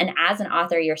adult and as an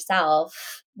author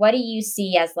yourself, what do you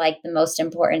see as like the most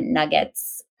important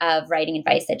nuggets of writing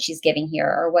advice that she's giving here?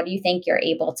 Or what do you think you're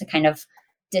able to kind of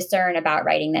discern about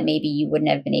writing that maybe you wouldn't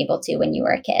have been able to when you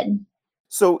were a kid?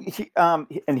 So,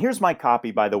 and here's my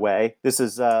copy, by the way. This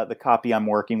is the copy I'm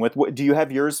working with. Do you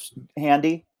have yours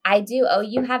handy? I do. Oh,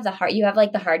 you have you have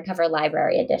like the hardcover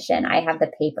library edition. I have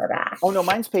the paperback. Oh no,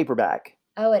 mine's paperback.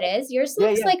 Oh, it is? Yours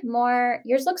looks like more,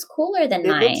 yours looks cooler than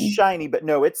mine. It looks shiny, but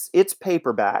no, it's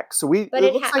paperback. So but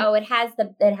it has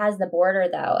the border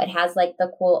though. It has like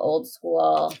the cool old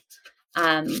school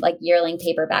like yearling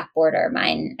paperback border.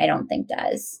 Mine I don't think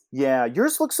does. Yeah,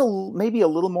 yours looks maybe a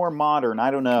little more modern.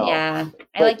 I don't know. Yeah,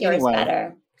 I like yours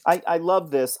better. I love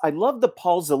this. I love the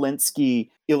Paul Zelinsky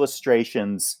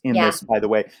illustrations in this, by the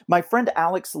way. My friend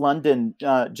Alex London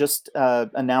just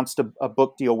announced a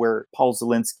book deal where Paul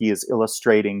Zelinsky is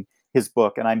illustrating his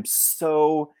book, and I'm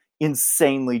so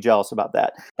insanely jealous about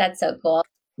that. That's so cool.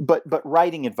 But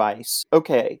writing advice.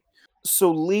 Okay,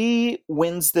 so Lee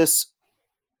wins this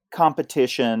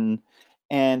competition,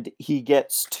 and he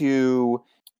gets to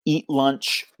eat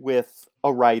lunch with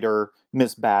a writer,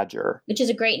 Miss Badger. Which is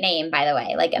a great name, by the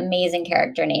way. Like, amazing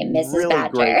character name, Mrs. Really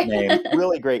Badger. Great name.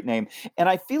 Really great name. And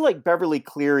I feel like Beverly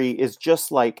Cleary is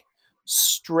just like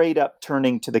straight up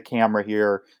turning to the camera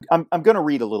here. I'm going to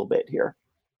read a little bit here.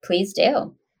 Please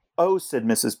do. Oh, said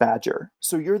Mrs. Badger.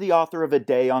 So you're the author of A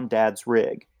Day on Dad's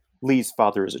Rig. Lee's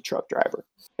father is a truck driver.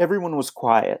 Everyone was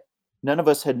quiet. None of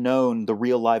us had known the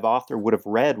real live author would have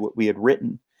read what we had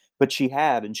written, but she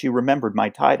had, and she remembered my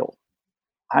title.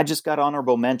 I just got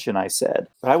honorable mention, I said,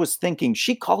 but I was thinking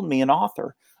she called me an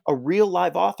author. A real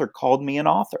live author called me an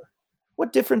author.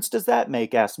 What difference does that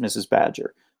make? Asked Mrs.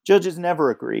 Badger. Judges never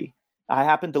agree. I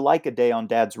happened to like A Day on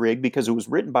Dad's Rig because it was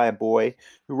written by a boy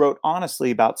who wrote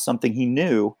honestly about something he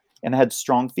knew and had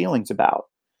strong feelings about.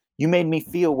 You made me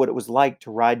feel what it was like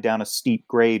to ride down a steep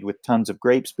grade with tons of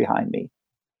grapes behind me.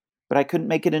 But I couldn't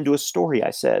make it into a story,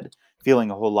 I said, feeling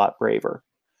a whole lot braver.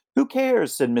 Who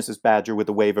cares? Said Mrs. Badger with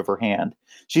a wave of her hand.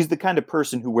 She's the kind of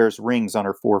person who wears rings on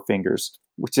her forefingers,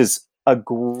 which is a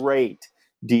great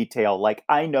detail. Like,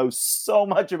 I know so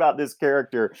much about this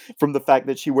character from the fact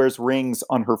that she wears rings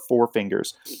on her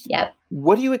forefingers. Yep.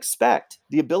 What do you expect?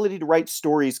 The ability to write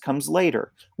stories comes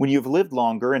later, when you've lived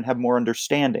longer and have more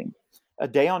understanding. A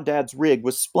Day on Dad's Rig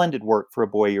was splendid work for a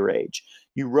boy your age.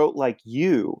 You wrote like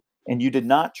you, and you did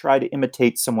not try to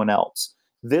imitate someone else.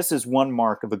 This is one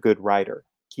mark of a good writer.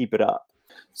 Keep it up.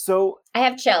 So I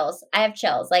have chills. I have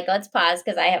chills. Like, let's pause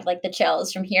because I have like the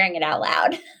chills from hearing it out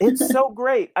loud. it's so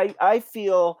great. I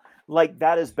feel like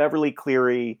that is Beverly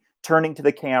Cleary turning to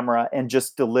the camera and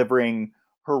just delivering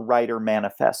her writer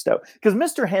manifesto. Because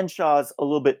Mr. Henshaw's a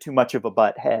little bit too much of a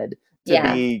butthead to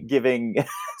Yeah. be giving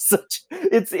such.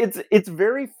 It's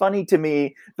very funny to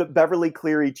me that Beverly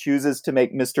Cleary chooses to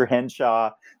make Mr.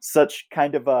 Henshaw such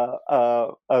kind of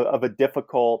a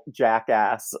difficult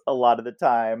jackass a lot of the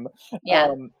time.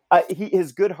 Yeah.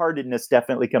 His good-heartedness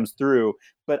definitely comes through,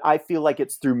 but I feel like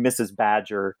it's through Mrs.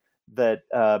 Badger that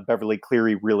Beverly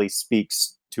Cleary really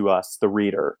speaks to us, the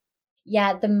reader.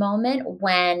 Yeah. The moment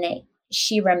when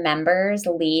she remembers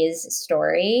Lee's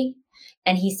story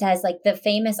and he says, like, the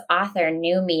famous author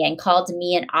knew me and called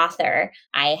me an author.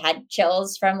 I had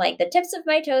chills from like the tips of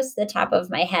my toes to the top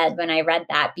of my head when I read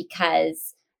that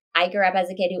because I grew up as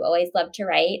a kid who always loved to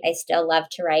write. I still love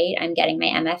to write. I'm getting my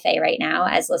MFA right now,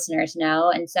 as listeners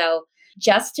know. And so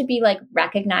just to be like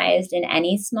recognized in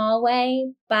any small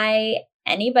way by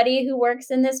anybody who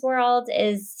works in this world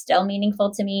is still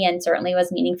meaningful to me and certainly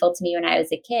was meaningful to me when I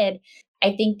was a kid.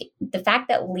 I think the fact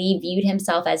that Lee viewed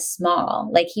himself as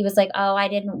small, like he was like, oh, I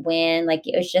didn't win. Like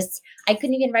it was just, I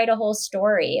couldn't even write a whole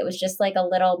story. It was just like a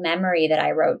little memory that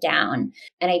I wrote down.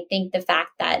 And I think the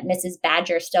fact that Mrs.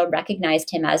 Badger still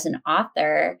recognized him as an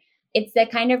author, it's the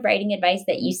kind of writing advice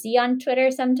that you see on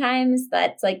Twitter sometimes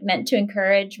that's like meant to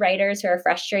encourage writers who are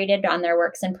frustrated on their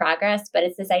works in progress. But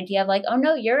it's this idea of like, oh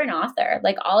no, you're an author.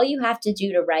 Like all you have to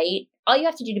do to write, all you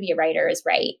have to do to be a writer is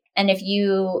write. And if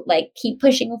you like keep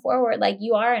pushing forward, like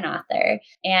you are an author.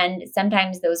 And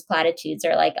sometimes those platitudes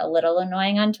are like a little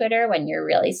annoying on Twitter when you're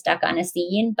really stuck on a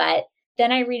scene. But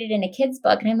then I read it in a kid's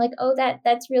book and I'm like, oh,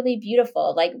 that's really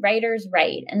beautiful. Like writers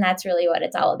write. And that's really what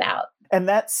it's all about. And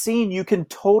that scene, you can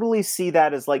totally see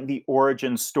that as like the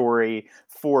origin story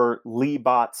for Lee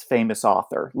Bott's famous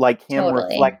author, like him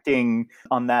Totally. reflecting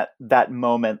on that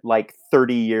moment like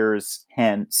 30 years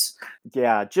hence.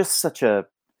 Yeah, just such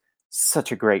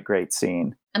a great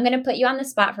scene. I'm going to put you on the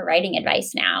spot for writing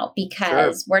advice now Sure.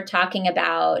 because we're talking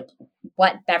about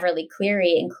what Beverly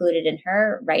Cleary included in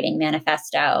her writing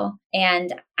manifesto.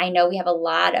 And I know we have a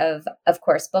lot of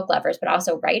course, book lovers, but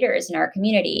also writers in our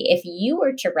community. If you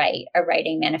were to write a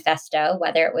writing manifesto,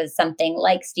 whether it was something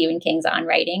like Stephen King's On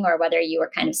Writing or whether you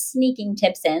were kind of sneaking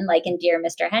tips in, like in Dear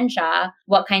Mr. Henshaw,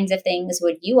 what kinds of things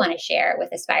would you want to share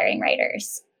with aspiring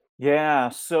writers? Yeah.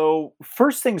 So,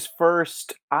 first things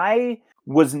first, I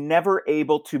was never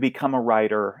able to become a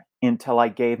writer until I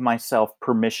gave myself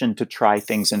permission to try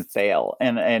things and fail,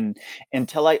 and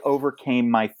until I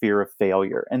overcame my fear of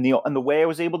failure. And the way I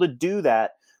was able to do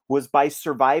that was by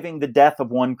surviving the death of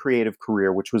one creative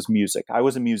career, which was music. I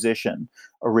was a musician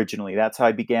originally. That's how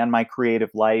I began my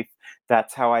creative life.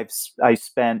 That's how I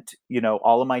spent,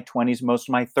 all of my 20s, most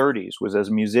of my 30s was as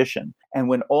a musician. And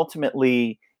when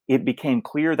ultimately it became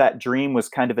clear that dream was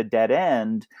kind of a dead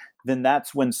end, then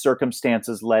that's when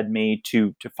circumstances led me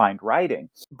to find writing.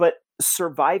 But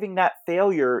surviving that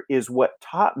failure is what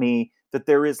taught me that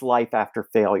there is life after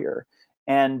failure.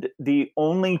 And the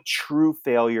only true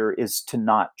failure is to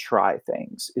not try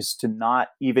things, is to not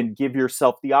even give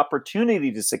yourself the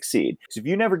opportunity to succeed. Because if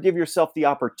you never give yourself the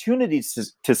opportunity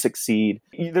to succeed,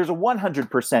 there's a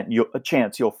 100% a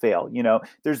chance you'll fail.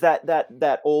 There's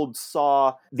that old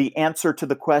saw, the answer to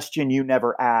the question you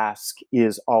never ask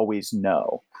is always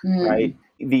no, right? Mm.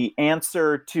 The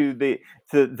answer to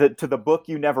the book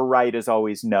you never write is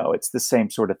always no. It's the same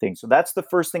sort of thing. So that's the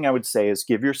first thing I would say is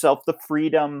give yourself the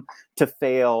freedom to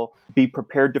fail. Be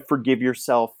prepared to forgive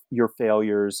yourself your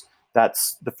failures.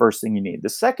 That's the first thing you need. The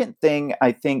second thing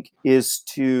I think is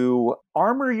to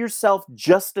armor yourself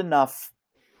just enough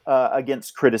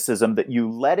against criticism that you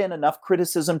let in enough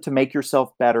criticism to make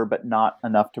yourself better, but not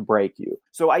enough to break you.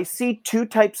 So I see two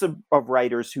types of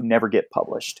writers who never get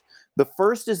published. The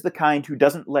first is the kind who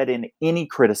doesn't let in any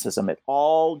criticism at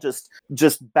all,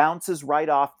 just bounces right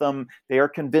off them. They are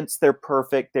convinced they're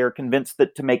perfect. They are convinced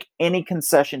that to make any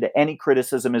concession to any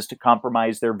criticism is to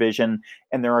compromise their vision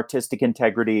and their artistic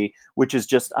integrity, which is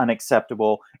just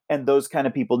unacceptable. And those kind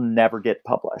of people never get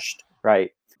published,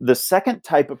 right? The second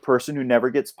type of person who never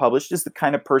gets published is the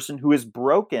kind of person who is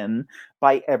broken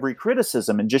by every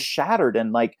criticism and just shattered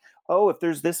and like, oh, if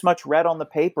there's this much red on the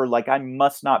paper, like I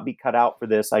must not be cut out for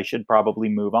this. I should probably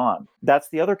move on. That's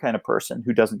the other kind of person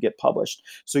who doesn't get published.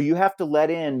 So you have to let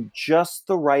in just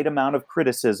the right amount of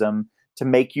criticism to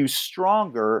make you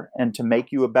stronger and to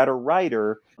make you a better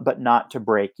writer, but not to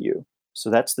break you. So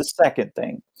that's the second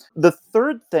thing. The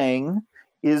third thing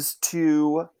is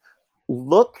to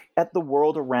look at the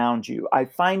world around you. I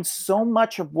find so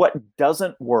much of what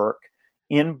doesn't work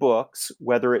in books,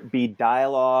 whether it be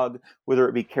dialogue, whether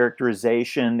it be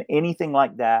characterization, anything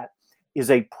like that,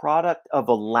 is a product of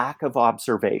a lack of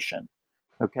observation.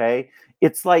 Okay?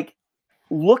 It's like,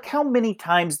 look how many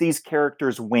times these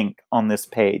characters wink on this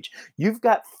page. You've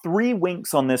got 3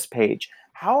 winks on this page.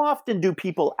 How often do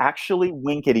people actually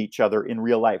wink at each other in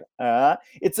real life?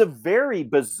 It's a very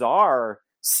bizarre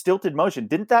stilted motion.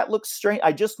 Didn't that look strange?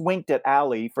 I just winked at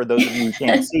Allie, for those of you who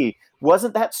can't see.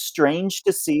 Wasn't that strange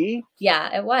to see?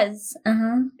 Yeah, it was.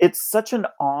 It's such an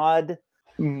odd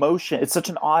motion. It's such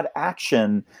an odd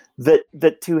action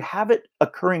that to have it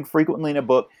occurring frequently in a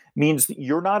book means that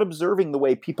you're not observing the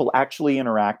way people actually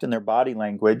interact in their body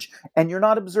language, and you're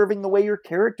not observing the way your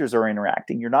characters are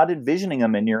interacting. You're not envisioning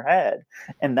them in your head.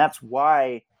 And that's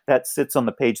why that sits on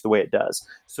the page the way it does.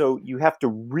 So you have to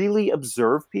really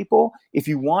observe people. If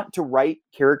you want to write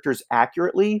characters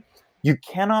accurately, you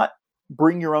cannot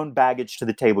bring your own baggage to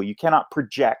the table. You cannot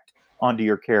project onto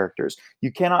your characters.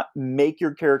 You cannot make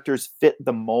your characters fit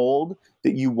the mold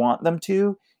that you want them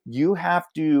to. You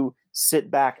have to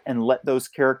sit back and let those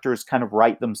characters kind of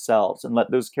write themselves and let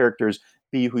those characters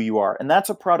be who you are. And that's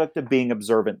a product of being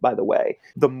observant, by the way.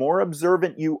 The more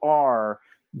observant you are,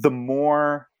 the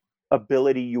more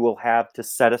ability you will have to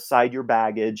set aside your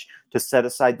baggage, to set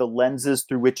aside the lenses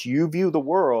through which you view the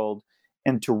world,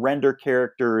 and to render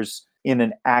characters in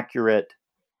an accurate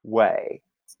way.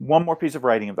 One more piece of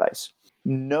writing advice.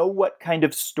 Know what kind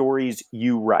of stories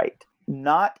you write.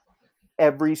 Not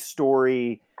every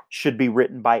story should be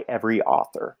written by every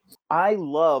author. I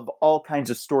love all kinds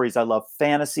of stories. I love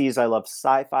fantasies. I love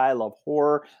sci-fi. I love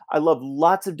horror. I love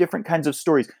lots of different kinds of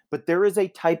stories. But there is a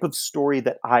type of story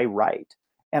that I write.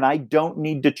 And I don't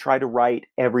need to try to write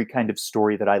every kind of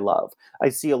story that I love. I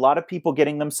see a lot of people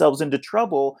getting themselves into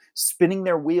trouble, spinning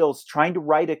their wheels, trying to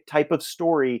write a type of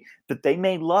story that they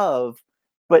may love,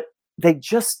 but they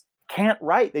just can't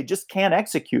write. They just can't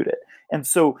execute it. And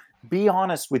so be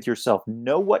honest with yourself.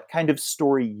 Know what kind of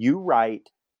story you write,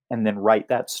 and then write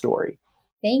that story.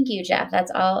 Thank you, Jeff. That's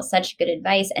all such good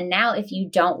advice. And now, if you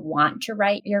don't want to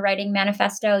write your writing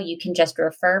manifesto, you can just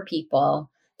refer people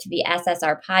to the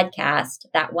SSR podcast.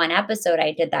 That one episode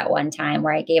I did that one time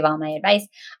where I gave all my advice.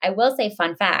 I will say,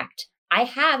 fun fact, I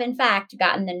have, in fact,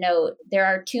 gotten the note, there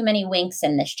are too many winks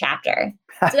in this chapter.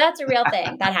 So that's a real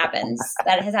thing that happens.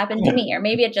 That has happened to me, or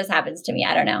maybe it just happens to me.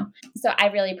 I don't know. So I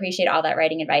really appreciate all that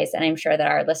writing advice, and I'm sure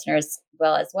that our listeners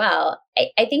will as well.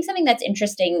 I think something that's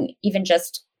interesting, even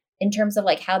just in terms of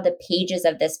like how the pages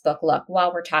of this book look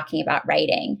while we're talking about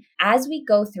writing, as we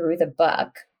go through the book,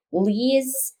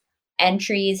 Lee's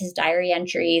entries, his diary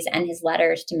entries, and his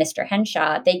letters to Mr.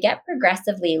 Henshaw, they get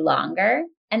progressively longer.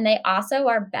 And they also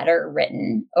are better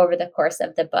written over the course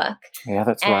of the book. Yeah,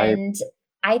 that's right. And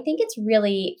I think it's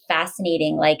really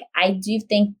fascinating. Like, I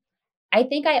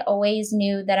think I always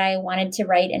knew that I wanted to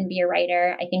write and be a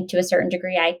writer. I think to a certain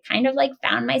degree, I kind of like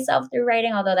found myself through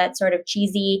writing, although that's sort of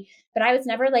cheesy. But I was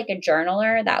never like a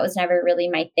journaler. That was never really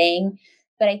my thing.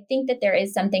 But I think that there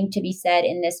is something to be said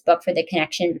in this book for the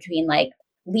connection between like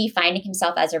Lee finding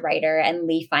himself as a writer and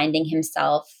Lee finding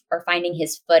himself or finding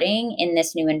his footing in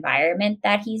this new environment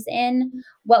that he's in.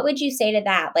 What would you say to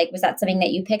that? Like, was that something that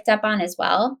you picked up on as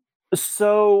well?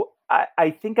 So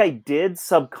I think I did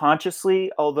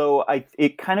subconsciously, although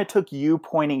it kind of took you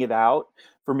pointing it out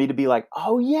for me to be like,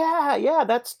 oh yeah,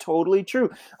 that's totally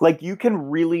true. Like, you can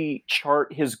really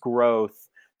chart his growth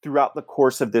throughout the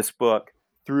course of this book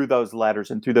through those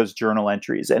letters and through those journal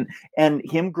entries, and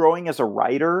him growing as a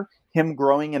writer, him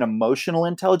growing in emotional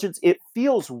intelligence. It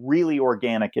feels really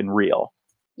organic and real.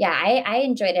 Yeah, I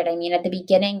enjoyed it. I mean, at the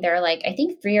beginning, there are like, I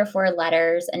think 3 or 4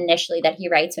 letters initially that he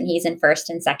writes when he's in first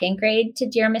and second grade to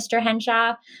Dear Mr.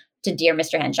 Henshaw. To Dear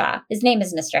Mr. Henshaw. His name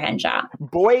is Mr. Henshaw.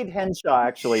 Boyd Henshaw,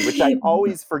 actually, which I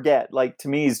always forget. Like, to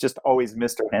me, he's just always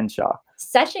Mr. Henshaw.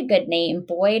 Such a good name,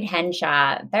 Boyd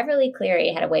Henshaw. Beverly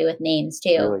Cleary had a way with names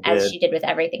too, Really as did. she did with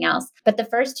everything else. But the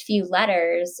first few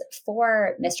letters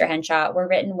for Mr. Henshaw were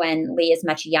written when Lee is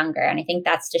much younger. And I think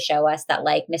that's to show us that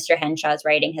like Mr. Henshaw's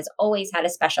writing has always had a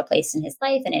special place in his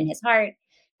life and in his heart.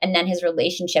 And then his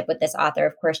relationship with this author,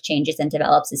 of course, changes and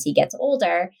develops as he gets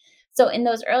older. So in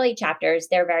those early chapters,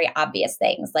 there are very obvious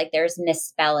things, like there's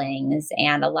misspellings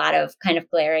and a lot of kind of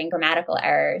glaring grammatical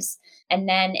errors. And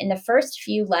then in the first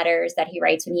few letters that he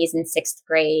writes when he's in 6th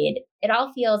grade, it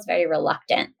all feels very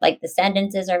reluctant. Like the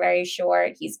sentences are very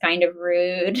short. He's kind of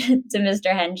rude to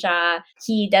Mr. Henshaw.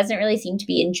 He doesn't really seem to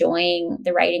be enjoying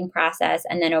the writing process.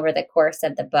 And then over the course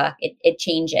of the book, it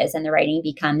changes and the writing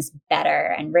becomes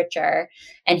better and richer.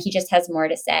 And he just has more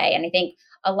to say. And I think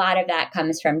a lot of that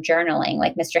comes from journaling.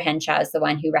 Like Mr. Henshaw is the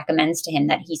one who recommends to him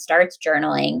that he starts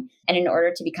journaling. And in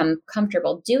order to become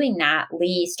comfortable doing that,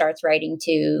 Lee starts writing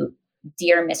to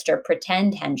Dear Mr.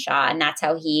 Pretend Henshaw. And that's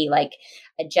how he like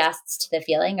adjusts to the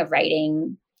feeling of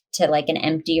writing to like an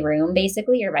empty room,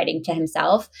 basically, or writing to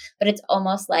himself. But it's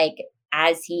almost like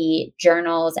as he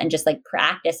journals and just like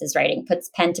practices writing, puts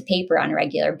pen to paper on a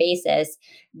regular basis,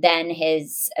 then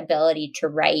his ability to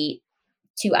write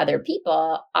to other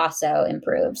people also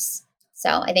improves. So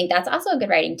I think that's also a good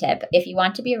writing tip. If you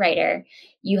want to be a writer,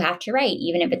 you have to write,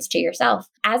 even if it's to yourself.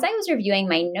 As I was reviewing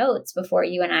my notes before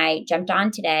you and I jumped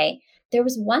on today, there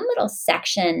was one little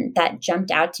section that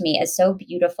jumped out to me as so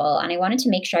beautiful. And I wanted to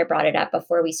make sure I brought it up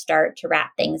before we start to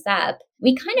wrap things up.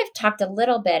 We kind of talked a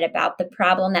little bit about the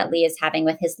problem that Lee is having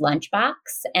with his lunchbox.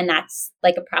 And that's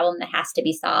like a problem that has to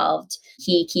be solved.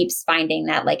 He keeps finding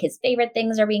that like his favorite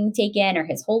things are being taken or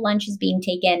his whole lunch is being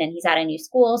taken, and he's at a new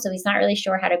school. So he's not really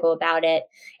sure how to go about it.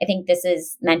 I think this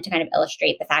is meant to kind of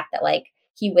illustrate the fact that like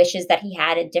he wishes that he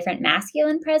had a different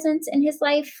masculine presence in his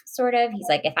life, sort of. He's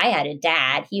like, if I had a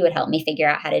dad, he would help me figure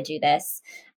out how to do this.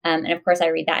 And of course, I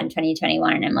read that in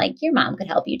 2021 and I'm like, your mom could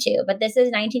help you too. But this is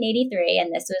 1983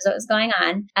 and this was what was going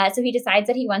on. So he decides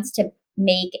that he wants to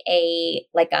make a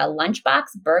lunchbox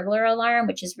burglar alarm,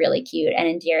 which is really cute and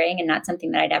endearing and not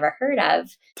something that I'd ever heard of.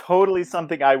 Totally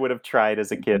something I would have tried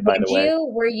as a kid, by the way.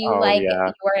 Were you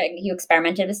you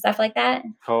experimented with stuff like that?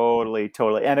 Totally.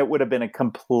 And it would have been a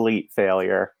complete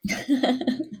failure.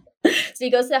 So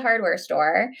he goes to the hardware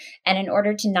store, and in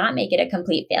order to not make it a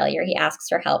complete failure, he asks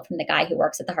for help from the guy who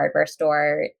works at the hardware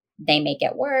store. They make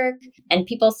it work, and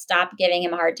people stop giving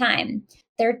him a hard time.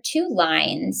 There are two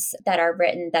lines that are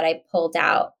written that I pulled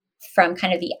out from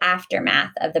kind of the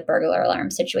aftermath of the burglar alarm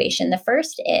situation. The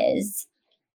first is,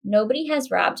 nobody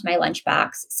has robbed my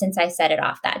lunchbox since I set it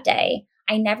off that day.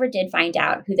 I never did find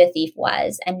out who the thief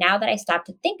was, and now that I stopped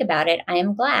to think about it, I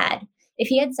am glad. If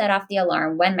he had set off the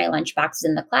alarm when my lunchbox was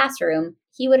in the classroom,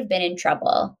 he would have been in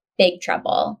trouble, big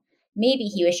trouble. Maybe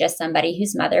he was just somebody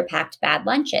whose mother packed bad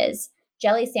lunches,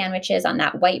 jelly sandwiches on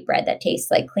that white bread that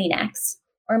tastes like Kleenex.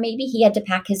 Or maybe he had to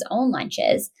pack his own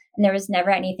lunches, and there was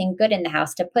never anything good in the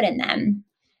house to put in them.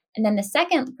 And then the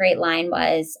second great line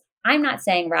was, I'm not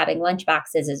saying robbing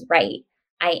lunchboxes is right.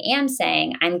 I am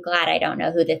saying I'm glad I don't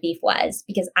know who the thief was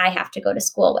because I have to go to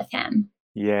school with him.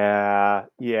 Yeah.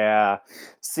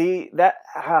 See,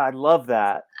 I love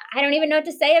that. I don't even know what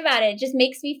to say about it. It just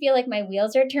makes me feel like my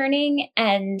wheels are turning,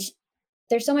 and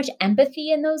there's so much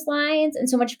empathy in those lines and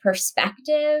so much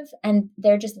perspective, and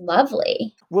they're just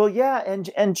lovely. Well, yeah, and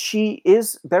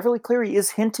Beverly Cleary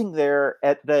is hinting there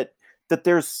at that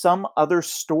there's some other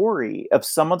story of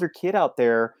some other kid out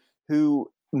there who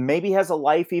maybe has a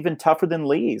life even tougher than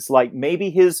Lee's. Like maybe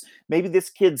this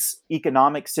kid's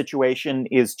economic situation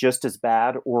is just as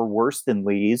bad or worse than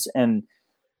Lee's, and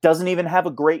doesn't even have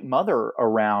a great mother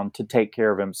around to take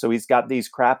care of him. So he's got these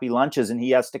crappy lunches and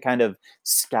he has to kind of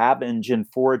scavenge and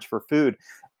forage for food.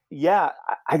 Yeah,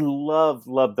 I love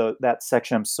that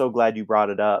section. I'm so glad you brought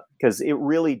it up because it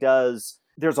really does.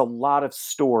 There's a lot of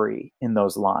story in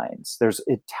those lines.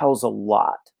 It tells a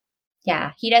lot.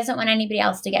 Yeah, he doesn't want anybody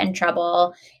else to get in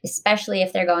trouble, especially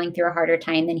if they're going through a harder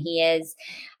time than he is.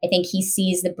 I think he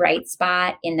sees the bright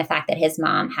spot in the fact that his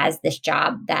mom has this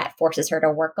job that forces her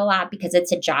to work a lot because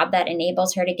it's a job that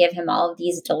enables her to give him all of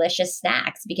these delicious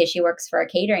snacks because she works for a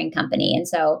catering company. And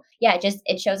so, yeah,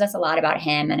 it shows us a lot about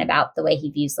him and about the way he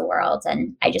views the world.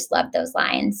 And I just love those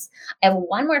lines. I have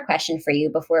one more question for you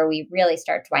before we really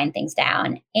start to wind things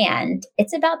down. And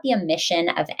it's about the omission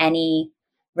of any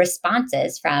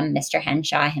responses from Mr.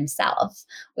 Henshaw himself.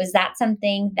 Was that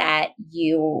something that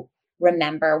you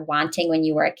remember wanting when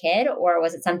you were a kid, or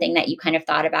was it something that you kind of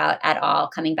thought about at all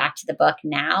coming back to the book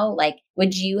now? Like,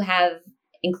 would you have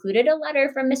included a letter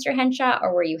from Mr. Henshaw,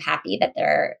 or were you happy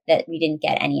that we didn't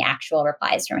get any actual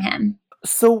replies from him?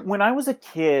 So when I was a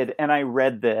kid and I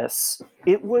read this,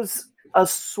 it was a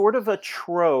sort of a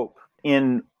trope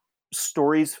in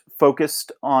stories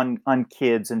focused on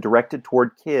kids and directed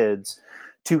toward kids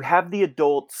to have the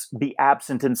adults be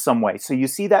absent in some way. So you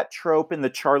see that trope in the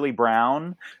Charlie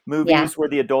Brown movies where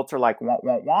the adults are like, wah,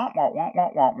 wah, wah, wah, wah,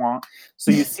 wah, wah, wah. So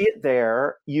you see it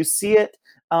there. You see it.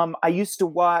 I used to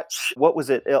watch, what was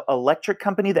it? Electric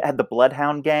Company that had the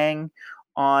Bloodhound Gang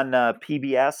on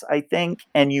PBS, I think.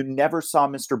 And you never saw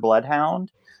Mr.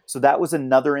 Bloodhound. So that was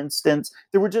another instance.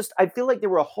 I feel like there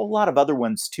were a whole lot of other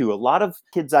ones too. A lot of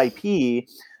kids' IP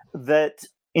that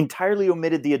entirely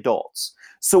omitted the adults.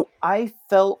 So I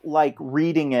felt like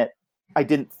reading it, I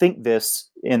didn't think this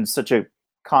in such a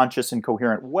conscious and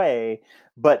coherent way,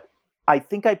 but I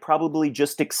think I probably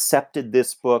just accepted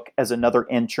this book as another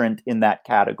entrant in that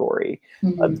category.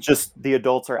 Mhm. Just the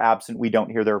adults are absent, we don't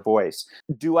hear their voice.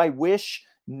 Do I wish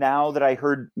now that I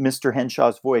heard Mr.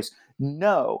 Henshaw's voice?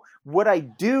 No. What I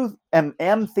do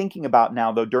am thinking about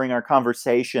now, though, during our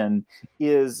conversation,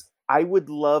 is I would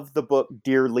love the book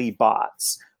Dear Lee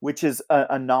Bots, which is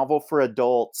a novel for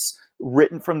adults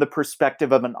written from the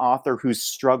perspective of an author who's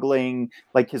struggling,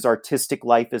 like his artistic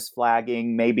life is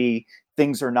flagging, maybe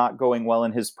things are not going well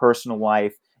in his personal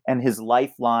life. And his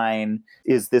lifeline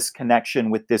is this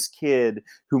connection with this kid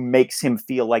who makes him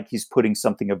feel like he's putting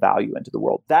something of value into the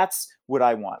world. That's what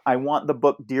I want. I want the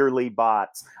book Dear Lee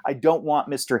Bots. I don't want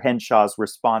Mr. Henshaw's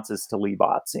responses to Lee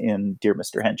Bots in Dear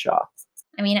Mr. Henshaw.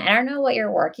 I mean, I don't know what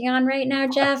you're working on right now,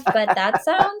 Jeff, but that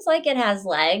sounds like it has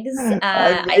legs.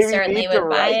 I I maybe certainly need to would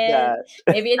buy write it. that.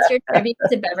 Maybe it's your tribute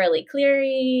to Beverly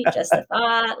Cleary. Just a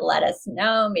thought. Let us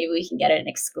know. Maybe we can get an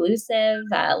exclusive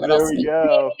little There we sneak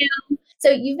go. preview. So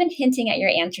you've been hinting at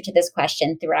your answer to this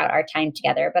question throughout our time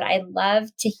together, but I'd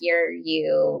love to hear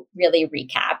you really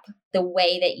recap the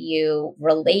way that you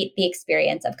relate the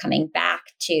experience of coming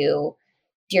back to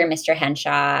Dear Mr.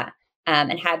 Henshaw,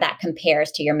 and how that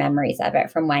compares to your memories of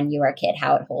it from when you were a kid,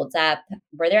 how it holds up.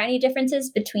 Were there any differences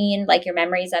between like your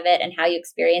memories of it and how you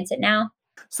experience it now?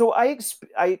 So I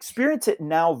experience it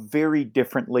now very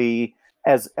differently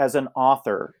as an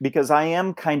author because I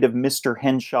am kind of Mr.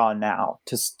 Henshaw now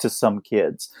to some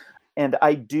kids, and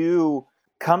I do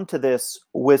come to this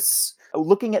with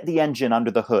looking at the engine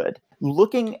under the hood,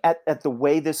 looking at the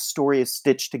way this story is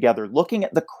stitched together, looking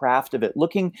at the craft of it,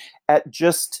 looking at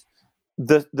just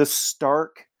the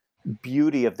stark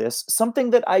beauty of this.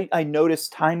 Something that I notice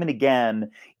time and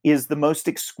again is the most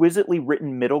exquisitely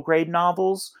written middle grade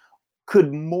novels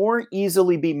could more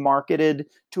easily be marketed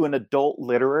to an adult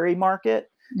literary market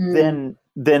Mm,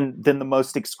 than the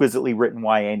most exquisitely written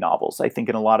YA novels, I think,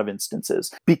 in a lot of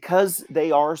instances. Because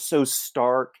they are so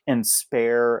stark and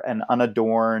spare and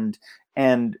unadorned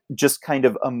and just kind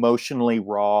of emotionally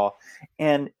raw.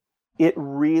 And it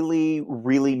really,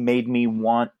 really made me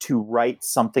want to write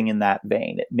something in that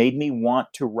vein. It made me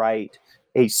want to write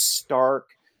a stark,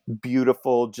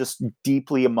 beautiful, just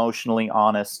deeply emotionally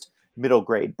honest middle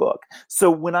grade book. So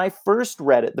when I first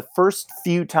read it, the first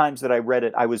few times that I read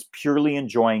it, I was purely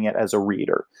enjoying it as a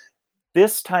reader.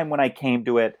 This time when I came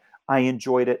to it, I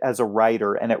enjoyed it as a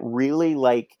writer, and it really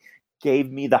like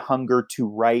gave me the hunger to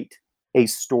write a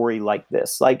story like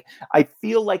this. Like I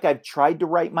feel like I've tried to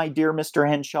write my Dear Mr.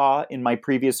 Henshaw in my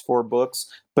previous 4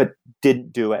 books, but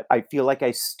didn't do it. I feel like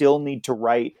I still need to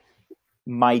write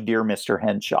my Dear Mr.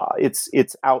 Henshaw.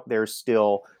 It's out there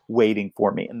still waiting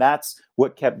for me. And that's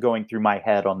what kept going through my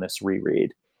head on this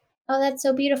reread. Oh, that's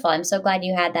so beautiful. I'm so glad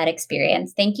you had that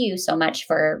experience. Thank you so much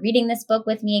for reading this book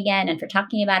with me again and for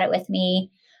talking about it with me.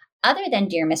 Other than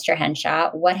Dear Mr.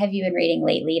 Henshaw, what have you been reading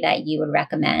lately that you would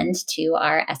recommend to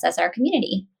our SSR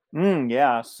community?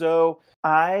 Yeah. So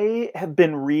I have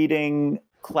been reading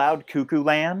Cloud Cuckoo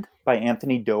Land by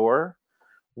Anthony Doerr,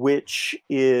 which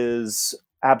is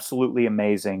absolutely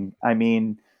amazing. I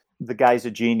mean, the guy's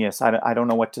a genius. I don't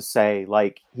know what to say.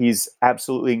 Like, he's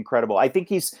absolutely incredible. I think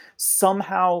he's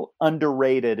somehow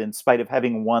underrated in spite of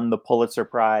having won the Pulitzer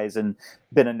Prize and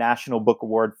been a National Book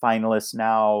Award finalist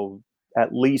now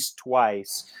at least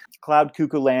twice. Cloud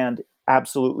Cuckoo Land,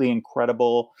 absolutely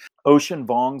incredible. Ocean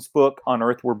Vuong's book, On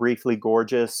Earth We're Briefly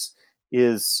Gorgeous,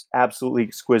 is absolutely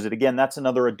exquisite. Again, that's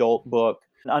another adult book.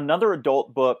 Another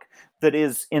adult book that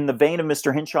is in the vein of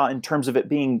Mr. Henshaw in terms of it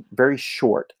being very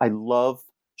short. I love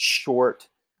short,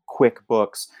 quick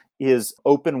books. Is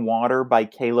Open Water by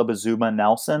Caleb Azuma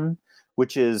Nelson,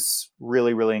 which is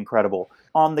really, really incredible.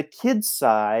 On the kids'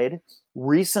 side,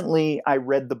 recently I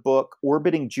read the book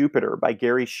Orbiting Jupiter by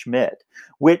Gary Schmidt,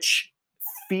 which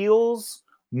feels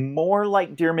more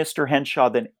like Dear Mr. Henshaw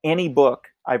than any book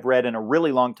I've read in a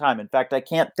really long time. In fact, I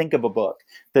can't think of a book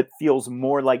that feels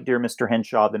more like Dear Mr.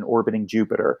 Henshaw than Orbiting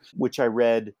Jupiter, which I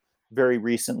read very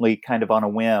recently, kind of on a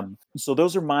whim. So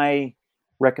those are my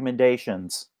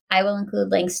recommendations. I will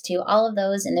include links to all of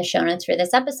those in the show notes for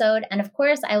this episode. And of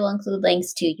course, I will include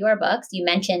links to your books. You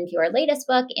mentioned your latest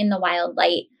book, In the Wild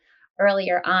Light,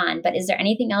 earlier on, but is there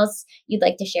anything else you'd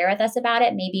like to share with us about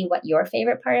it? Maybe what your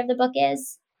favorite part of the book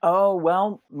is? Oh,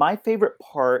 well, my favorite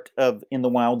part of In the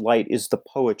Wild Light is the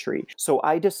poetry. So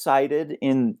I decided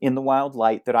in the Wild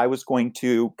Light that I was going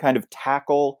to kind of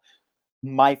tackle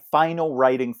my final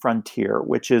writing frontier,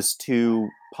 which is to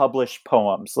publish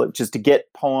poems, just to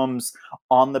get poems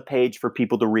on the page for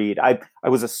people to read. I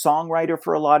was a songwriter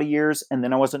for a lot of years, and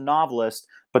then I was a novelist,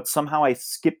 but somehow I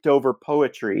skipped over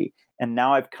poetry, and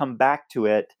now I've come back to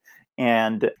it.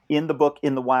 And in the book,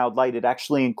 In the Wild Light, it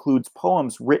actually includes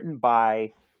poems written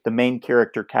by the main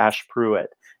character, Cash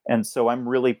Pruitt. And so I'm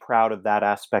really proud of that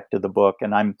aspect of the book.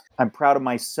 And I'm proud of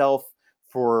myself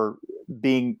for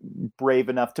being brave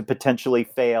enough to potentially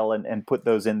fail and put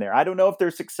those in there. I don't know if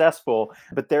they're successful,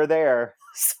 but they're there.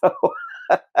 So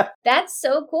that's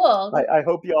so cool. I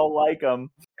hope you all like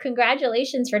them.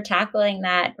 Congratulations for tackling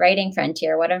that writing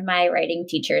frontier. One of my writing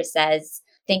teachers says,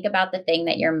 think about the thing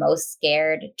that you're most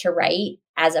scared to write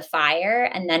as a fire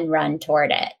and then run toward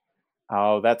it.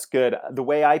 Oh, that's good. The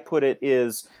way I put it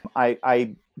is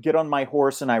I get on my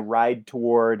horse and I ride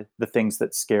toward the things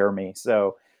that scare me.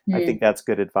 So I think that's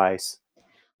good advice.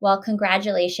 Well,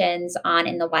 congratulations on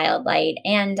In the Wild Light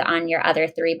and on your other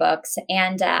 3 books.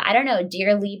 And I don't know,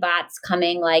 Dear Leebot's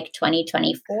coming like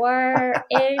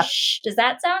 2024-ish. Does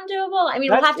that sound doable? I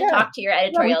mean, we'll have to talk to your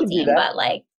editorial team, but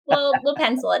like we'll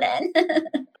pencil it in.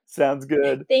 Sounds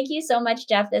good. Thank you so much,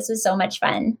 Jeff. This was so much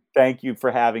fun. Thank you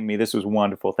for having me. This was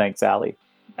wonderful. Thanks, Allie.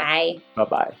 Bye.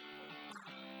 Bye-bye.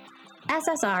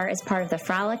 SSR is part of the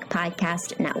Frolic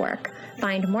Podcast Network.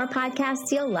 Find more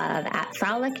podcasts you'll love at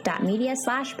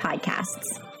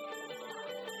frolic.media/podcasts.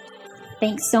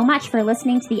 Thanks so much for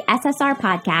listening to the SSR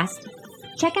Podcast.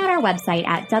 Check out our website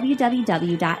at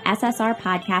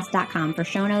www.ssrpodcast.com for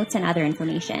show notes and other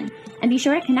information. And be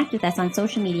sure to connect with us on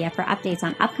social media for updates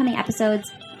on upcoming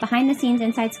episodes, behind-the-scenes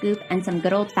inside scoop, and some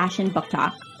good old-fashioned book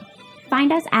talk.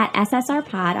 Find us at SSR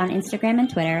Pod on Instagram and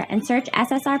Twitter, and search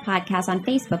SSR Podcast on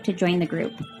Facebook to join the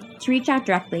group. To reach out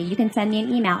directly, you can send me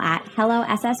an email at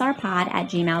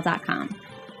hellossrpod@gmail.com.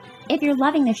 If you're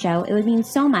loving the show, it would mean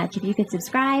so much if you could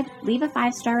subscribe, leave a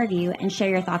 5-star review, and share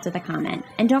your thoughts with a comment.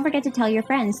 And don't forget to tell your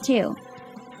friends, too.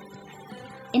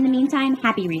 In the meantime,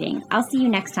 happy reading. I'll see you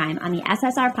next time on the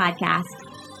SSR Podcast.